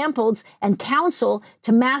examples and counsel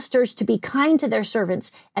to masters to be kind to their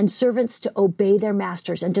servants and servants to obey their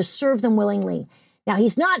masters and to serve them willingly. Now,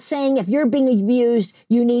 he's not saying if you're being abused,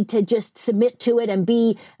 you need to just submit to it and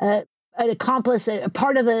be an accomplice, a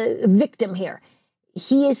part of the victim here.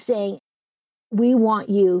 He is saying, we want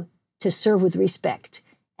you to serve with respect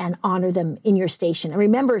and honor them in your station. And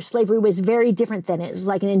remember, slavery was very different then. It was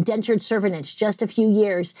like an indentured servant. It's just a few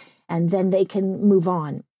years, and then they can move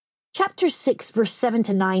on. Chapter 6, verse 7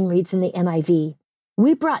 to 9 reads in the NIV,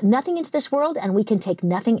 we brought nothing into this world, and we can take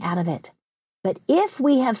nothing out of it. But if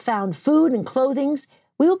we have found food and clothing,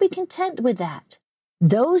 we will be content with that.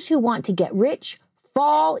 Those who want to get rich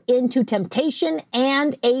fall into temptation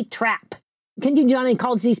and a trap. King Johnny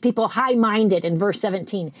calls these people high-minded in verse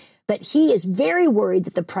 17, but he is very worried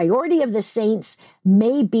that the priority of the saints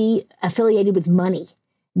may be affiliated with money,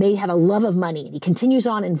 may have a love of money. And he continues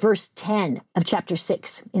on in verse 10 of chapter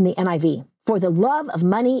 6 in the NIV. For the love of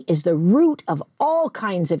money is the root of all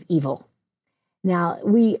kinds of evil. Now,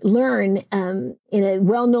 we learn in a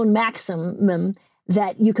well-known maxim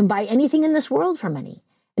that you can buy anything in this world for money.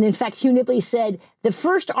 And in fact, Hugh Nibley said, the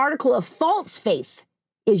first article of false faith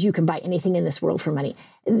is you can buy anything in this world for money.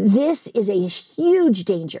 This is a huge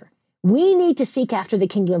danger. We need to seek after the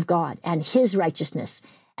kingdom of God and his righteousness.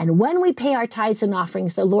 And when we pay our tithes and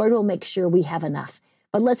offerings, the Lord will make sure we have enough.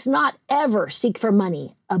 But let's not ever seek for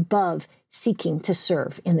money above seeking to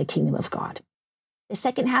serve in the kingdom of God. The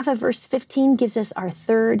second half of verse 15 gives us our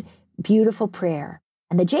third beautiful prayer.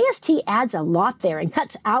 And the JST adds a lot there and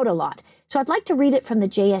cuts out a lot. So I'd like to read it from the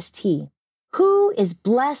JST. Who is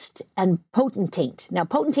blessed and potentate? Now,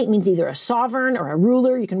 potentate means either a sovereign or a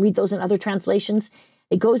ruler. You can read those in other translations.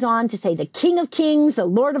 It goes on to say the King of Kings, the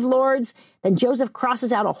Lord of Lords. Then Joseph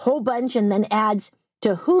crosses out a whole bunch and then adds,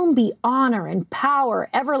 to whom be honor and power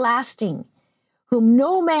everlasting, whom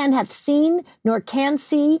no man hath seen nor can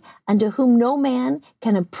see, and to whom no man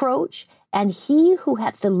can approach, and he who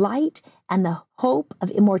hath the light and the hope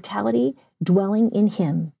of immortality dwelling in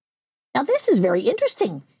him. Now, this is very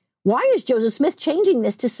interesting. Why is Joseph Smith changing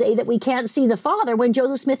this to say that we can't see the Father when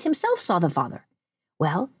Joseph Smith himself saw the Father?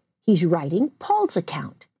 Well, he's writing Paul's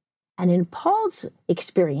account. And in Paul's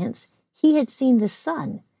experience, he had seen the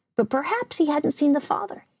Son, but perhaps he hadn't seen the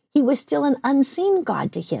Father. He was still an unseen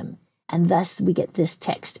God to him. And thus we get this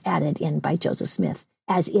text added in by Joseph Smith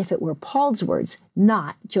as if it were Paul's words,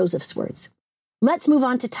 not Joseph's words. Let's move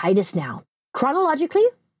on to Titus now. Chronologically,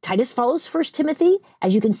 Titus follows 1 Timothy,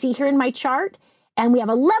 as you can see here in my chart. And we have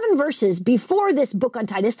 11 verses before this book on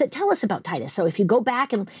Titus that tell us about Titus. So if you go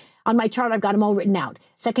back and on my chart, I've got them all written out.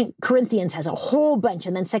 2 Corinthians has a whole bunch,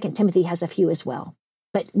 and then 2 Timothy has a few as well.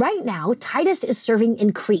 But right now, Titus is serving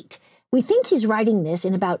in Crete. We think he's writing this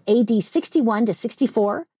in about AD 61 to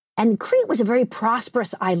 64. And Crete was a very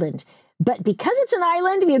prosperous island. But because it's an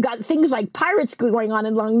island, we've got things like pirates going on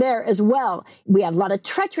along there as well. We have a lot of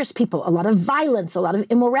treacherous people, a lot of violence, a lot of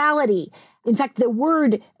immorality. In fact, the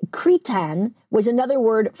word Cretan was another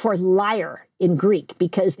word for liar in Greek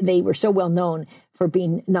because they were so well known for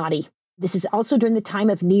being naughty. This is also during the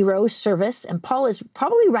time of Nero's service, and Paul is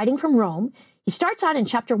probably writing from Rome. He starts out in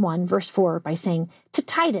chapter 1, verse 4 by saying, "To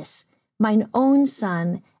Titus, mine own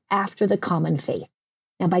son, after the common faith."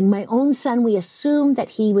 Now, by my own son, we assume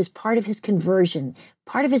that he was part of his conversion,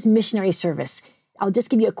 part of his missionary service. I'll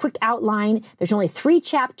just give you a quick outline. There's only 3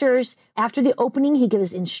 chapters. After the opening, he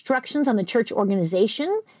gives instructions on the church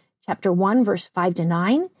organization, chapter 1, verse 5 to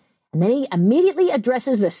 9. And then he immediately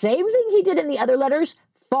addresses the same thing he did in the other letters,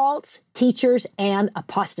 false teachers and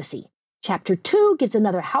apostasy. Chapter 2 gives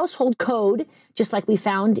another household code, just like we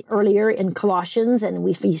found earlier in Colossians and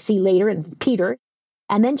we see later in Peter.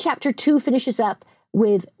 And then chapter 2 finishes up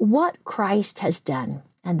with what Christ has done.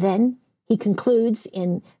 And then he concludes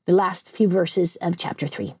in the last few verses of chapter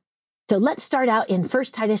 3. So let's start out in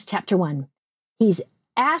 1 Titus chapter 1. He's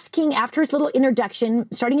asking, after his little introduction,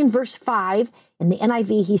 starting in verse 5, in the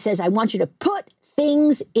NIV, he says, I want you to put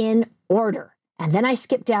things in order. And then I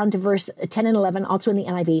skip down to verse 10 and 11, also in the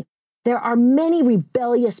NIV. There are many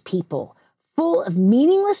rebellious people, full of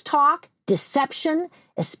meaningless talk, deception,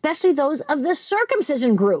 especially those of the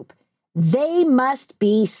circumcision group. They must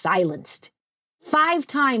be silenced. 5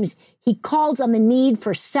 times he calls on the need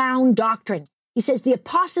for sound doctrine. He says the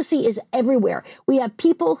apostasy is everywhere. We have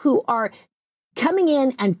people who are coming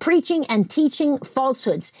in and preaching and teaching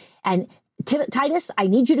falsehoods. And Titus, I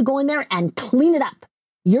need you to go in there and clean it up.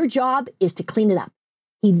 Your job is to clean it up.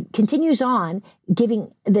 He continues on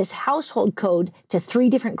giving this household code to 3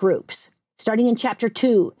 different groups. Starting in chapter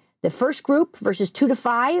 2, the first group, verses 2 to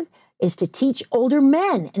 5, is to teach older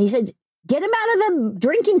men. And he said, get them out of them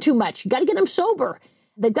drinking too much. You got to get them sober.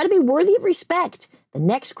 They've got to be worthy of respect. The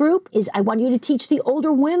next group is, I want you to teach the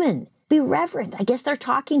older women. Be reverent. I guess they're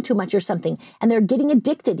talking too much or something, and they're getting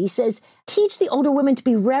addicted. He says, teach the older women to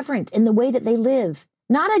be reverent in the way that they live,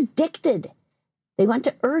 not addicted. They want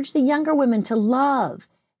to urge the younger women to love.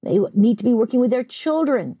 They need to be working with their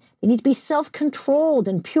children. They need to be self-controlled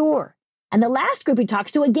and pure. And the last group he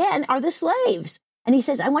talks to, again, are the slaves. And he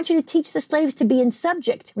says, I want you to teach the slaves to be in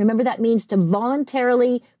subject. Remember, that means to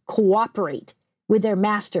voluntarily cooperate with their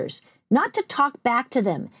masters, not to talk back to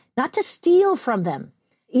them, not to steal from them.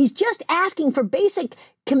 He's just asking for basic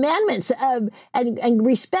commandments and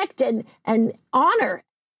respect and honor.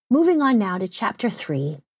 Moving on now to chapter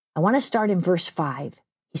 3, I want to start in verse 5.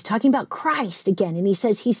 He's talking about Christ again, and he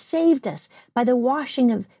says he saved us by the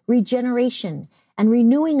washing of regeneration and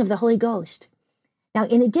renewing of the Holy Ghost. Now,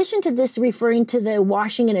 in addition to this referring to the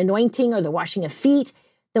washing and anointing or the washing of feet,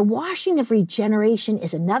 the washing of regeneration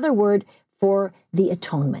is another word for the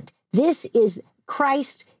atonement. This is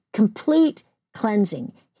Christ's complete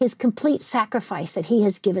cleansing, his complete sacrifice that he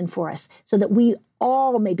has given for us so that we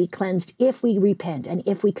all may be cleansed if we repent and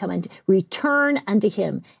if we come and return unto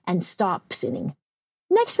him and stop sinning.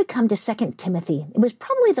 Next, we come to 2 Timothy. It was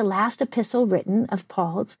probably the last epistle written of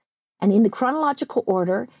Paul's, and in the chronological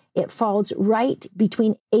order, it falls right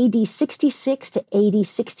between AD 66 to AD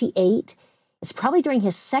 68. It's probably during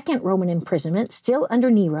his second Roman imprisonment, still under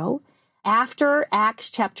Nero, after Acts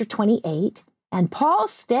chapter 28. And Paul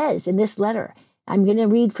says in this letter, I'm going to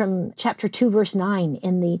read from chapter 2, verse 9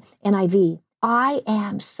 in the NIV, I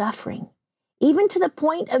am suffering, even to the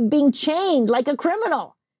point of being chained like a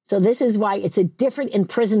criminal. So this is why it's a different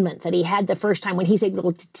imprisonment that he had the first time when he's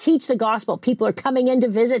able to teach the gospel. People are coming in to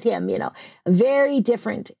visit him, very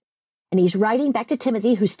different. And he's writing back to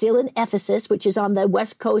Timothy, who's still in Ephesus, which is on the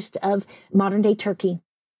west coast of modern-day Turkey.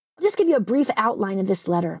 I'll just give you a brief outline of this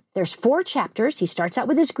letter. There's 4 chapters. He starts out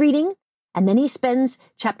with his greeting, and then he spends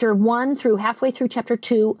chapter 1 through halfway through chapter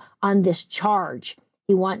 2 on this charge.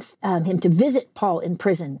 He wants him to visit Paul in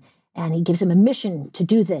prison, and he gives him a mission to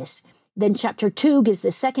do this. Then chapter 2 gives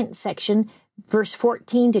the second section, verse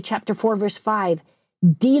 14 to chapter 4, verse 5,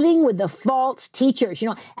 dealing with the false teachers.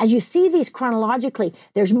 As you see these chronologically,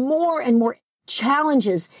 there's more and more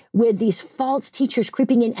challenges with these false teachers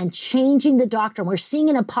creeping in and changing the doctrine. We're seeing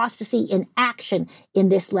an apostasy in action in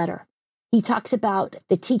this letter. He talks about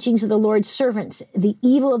the teachings of the Lord's servants, the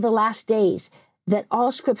evil of the last days, that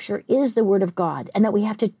all scripture is the word of God, and that we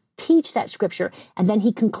have to teach that scripture. And then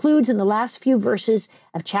he concludes in the last few verses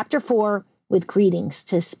of chapter 4 with greetings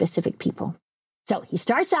to specific people. So he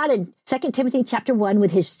starts out in 2 Timothy chapter 1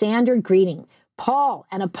 with his standard greeting, Paul,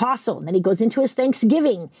 an apostle. And then he goes into his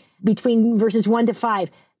thanksgiving between verses 1 to 5.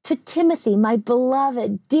 To Timothy, my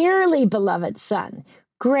beloved, dearly beloved son,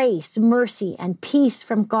 grace, mercy, and peace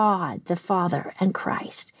from God, the Father, and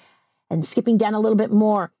Christ. And skipping down a little bit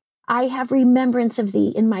more, I have remembrance of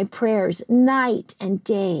thee in my prayers night and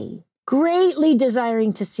day, greatly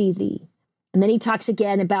desiring to see thee. And then he talks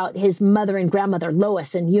again about his mother and grandmother,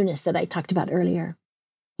 Lois and Eunice, that I talked about earlier.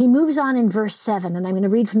 He moves on in verse 7, and I'm going to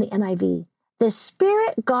read from the NIV. The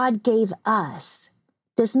Spirit God gave us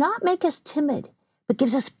does not make us timid, but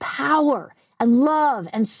gives us power and love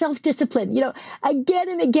and self-discipline. You know, again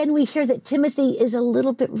and again, we hear that Timothy is a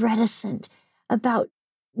little bit reticent about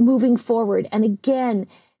moving forward. And again,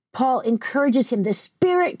 Paul encourages him. The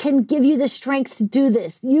Spirit can give you the strength to do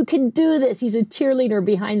this. You can do this. He's a cheerleader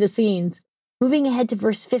behind the scenes. Moving ahead to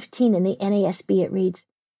verse 15 in the NASB, it reads,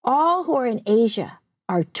 all who are in Asia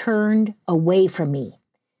are turned away from me.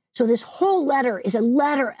 So this whole letter is a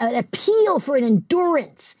letter, an appeal for an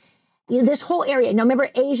endurance. You know, this whole area. Now, remember,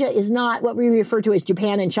 Asia is not what we refer to as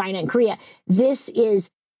Japan and China and Korea. This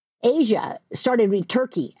is Asia, started with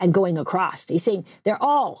Turkey and going across. He's saying they're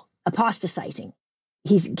all apostatizing.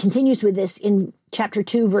 He continues with this in chapter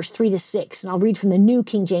 2, verse 3 to 6. And I'll read from the New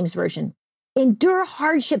King James Version. Endure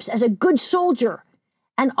hardships as a good soldier.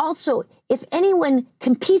 And also, if anyone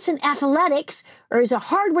competes in athletics or is a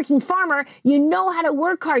hardworking farmer, you know how to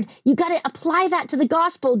work hard. You got to apply that to the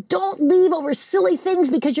gospel. Don't leave over silly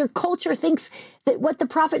things because your culture thinks that what the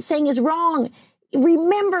prophet's saying is wrong.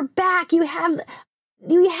 Remember back, you have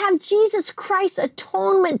Jesus Christ's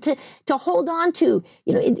atonement to hold on to.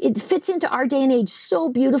 You know, it fits into our day and age so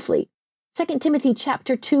beautifully. 2 Timothy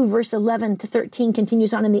chapter 2, verse 11 to 13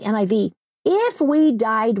 continues on in the NIV. If we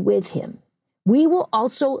died with him, we will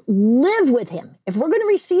also live with him. If we're going to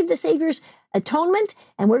receive the Savior's atonement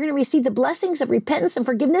and we're going to receive the blessings of repentance and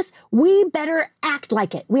forgiveness, we better act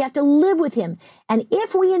like it. We have to live with him. And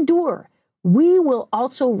if we endure, we will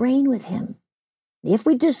also reign with him. If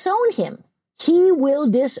we disown him, he will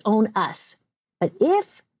disown us. But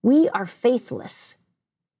if we are faithless,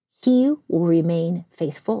 he will remain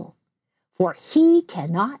faithful, for he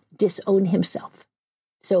cannot disown himself.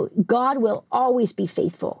 So God will always be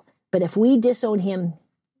faithful. But if we disown him,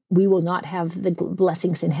 we will not have the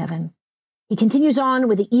blessings in heaven. He continues on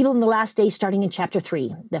with the evil in the last days, starting in chapter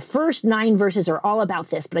 3. The first 9 verses are all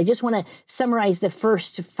about this, but I just want to summarize the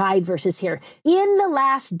first 5 verses here. In the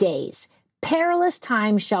last days, perilous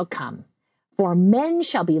times shall come, for men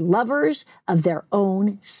shall be lovers of their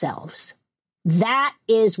own selves. That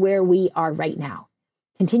is where we are right now.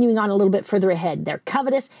 Continuing on a little bit further ahead, they're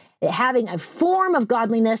covetous, having a form of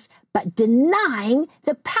godliness, but denying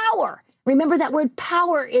the power. Remember that word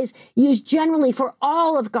power is used generally for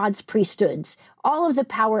all of God's priesthoods, all of the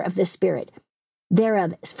power of the Spirit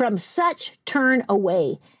thereof. From such turn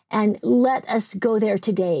away, and let us go there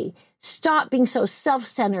today. Stop being so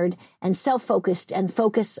self-centered and self-focused and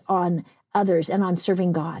focus on others and on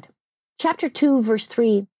serving God. Chapter 2, verse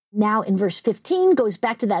 3, now in verse 15, goes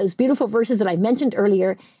back to those beautiful verses that I mentioned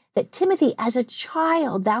earlier, that Timothy, as a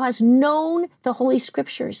child, thou hast known the Holy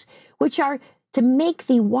Scriptures, which are to make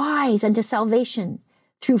thee wise unto salvation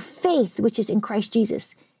through faith, which is in Christ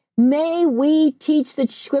Jesus. May we teach the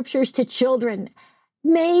Scriptures to children.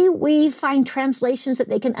 May we find translations that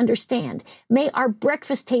they can understand. May our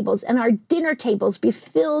breakfast tables and our dinner tables be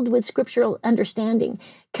filled with scriptural understanding.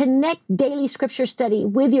 Connect daily scripture study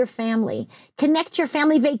with your family. Connect your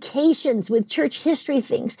family vacations with church history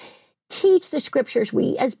things. Teach the scriptures.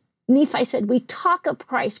 We, as Nephi said, we talk of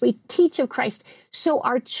Christ, we teach of Christ, so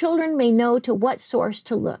our children may know to what source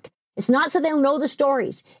to look. It's not so they'll know the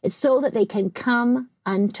stories. It's so that they can come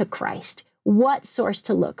unto Christ. What source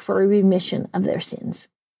to look for a remission of their sins?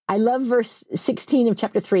 I love verse 16 of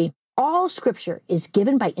chapter 3. All scripture is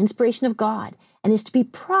given by inspiration of God and is to be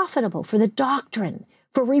profitable for the doctrine,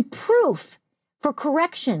 for reproof, for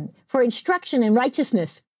correction, for instruction in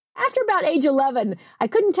righteousness. After about age 11, I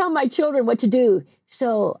couldn't tell my children what to do.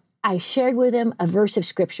 So I shared with them a verse of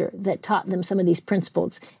scripture that taught them some of these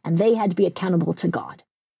principles, and they had to be accountable to God.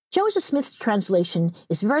 Joseph Smith's translation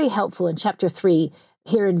is very helpful in chapter 3,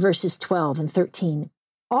 here in verses 12 and 13.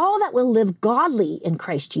 All that will live godly in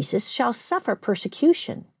Christ Jesus shall suffer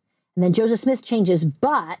persecution. And then Joseph Smith changes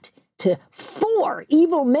but to for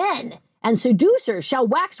evil men And seducers shall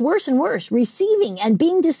wax worse and worse, receiving and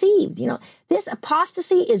being deceived. This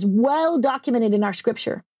apostasy is well documented in our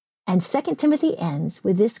scripture. And 2 Timothy ends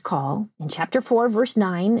with this call in chapter 4, verse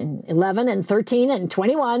 9 and 11 and 13 and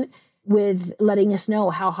 21, with letting us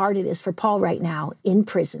know how hard it is for Paul right now in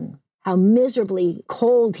prison, how miserably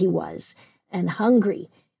cold he was and hungry.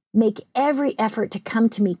 Make every effort to come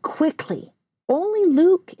to me quickly. Only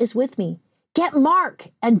Luke is with me. Get Mark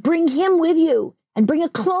and bring him with you, and bring a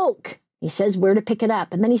cloak. He says where to pick it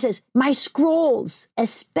up. And then he says, my scrolls,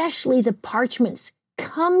 especially the parchments,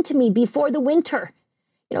 come to me before the winter.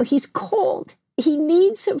 He's cold. He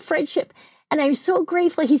needs some friendship. And I'm so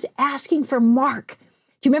grateful he's asking for Mark.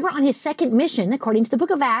 Do you remember on his second mission, according to the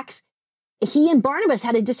book of Acts, he and Barnabas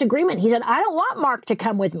had a disagreement. He said, I don't want Mark to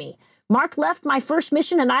come with me. Mark left my first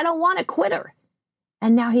mission and I don't want a quitter.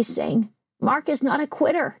 And now he's saying, Mark is not a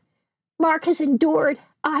quitter. Mark has endured.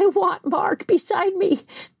 I want Mark beside me.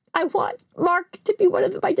 I want Mark to be one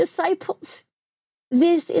of my disciples.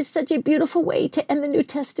 This is such a beautiful way to end the New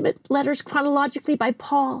Testament letters chronologically by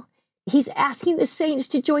Paul. He's asking the saints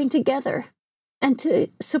to join together and to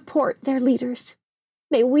support their leaders.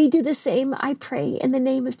 May we do the same, I pray, in the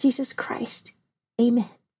name of Jesus Christ. Amen.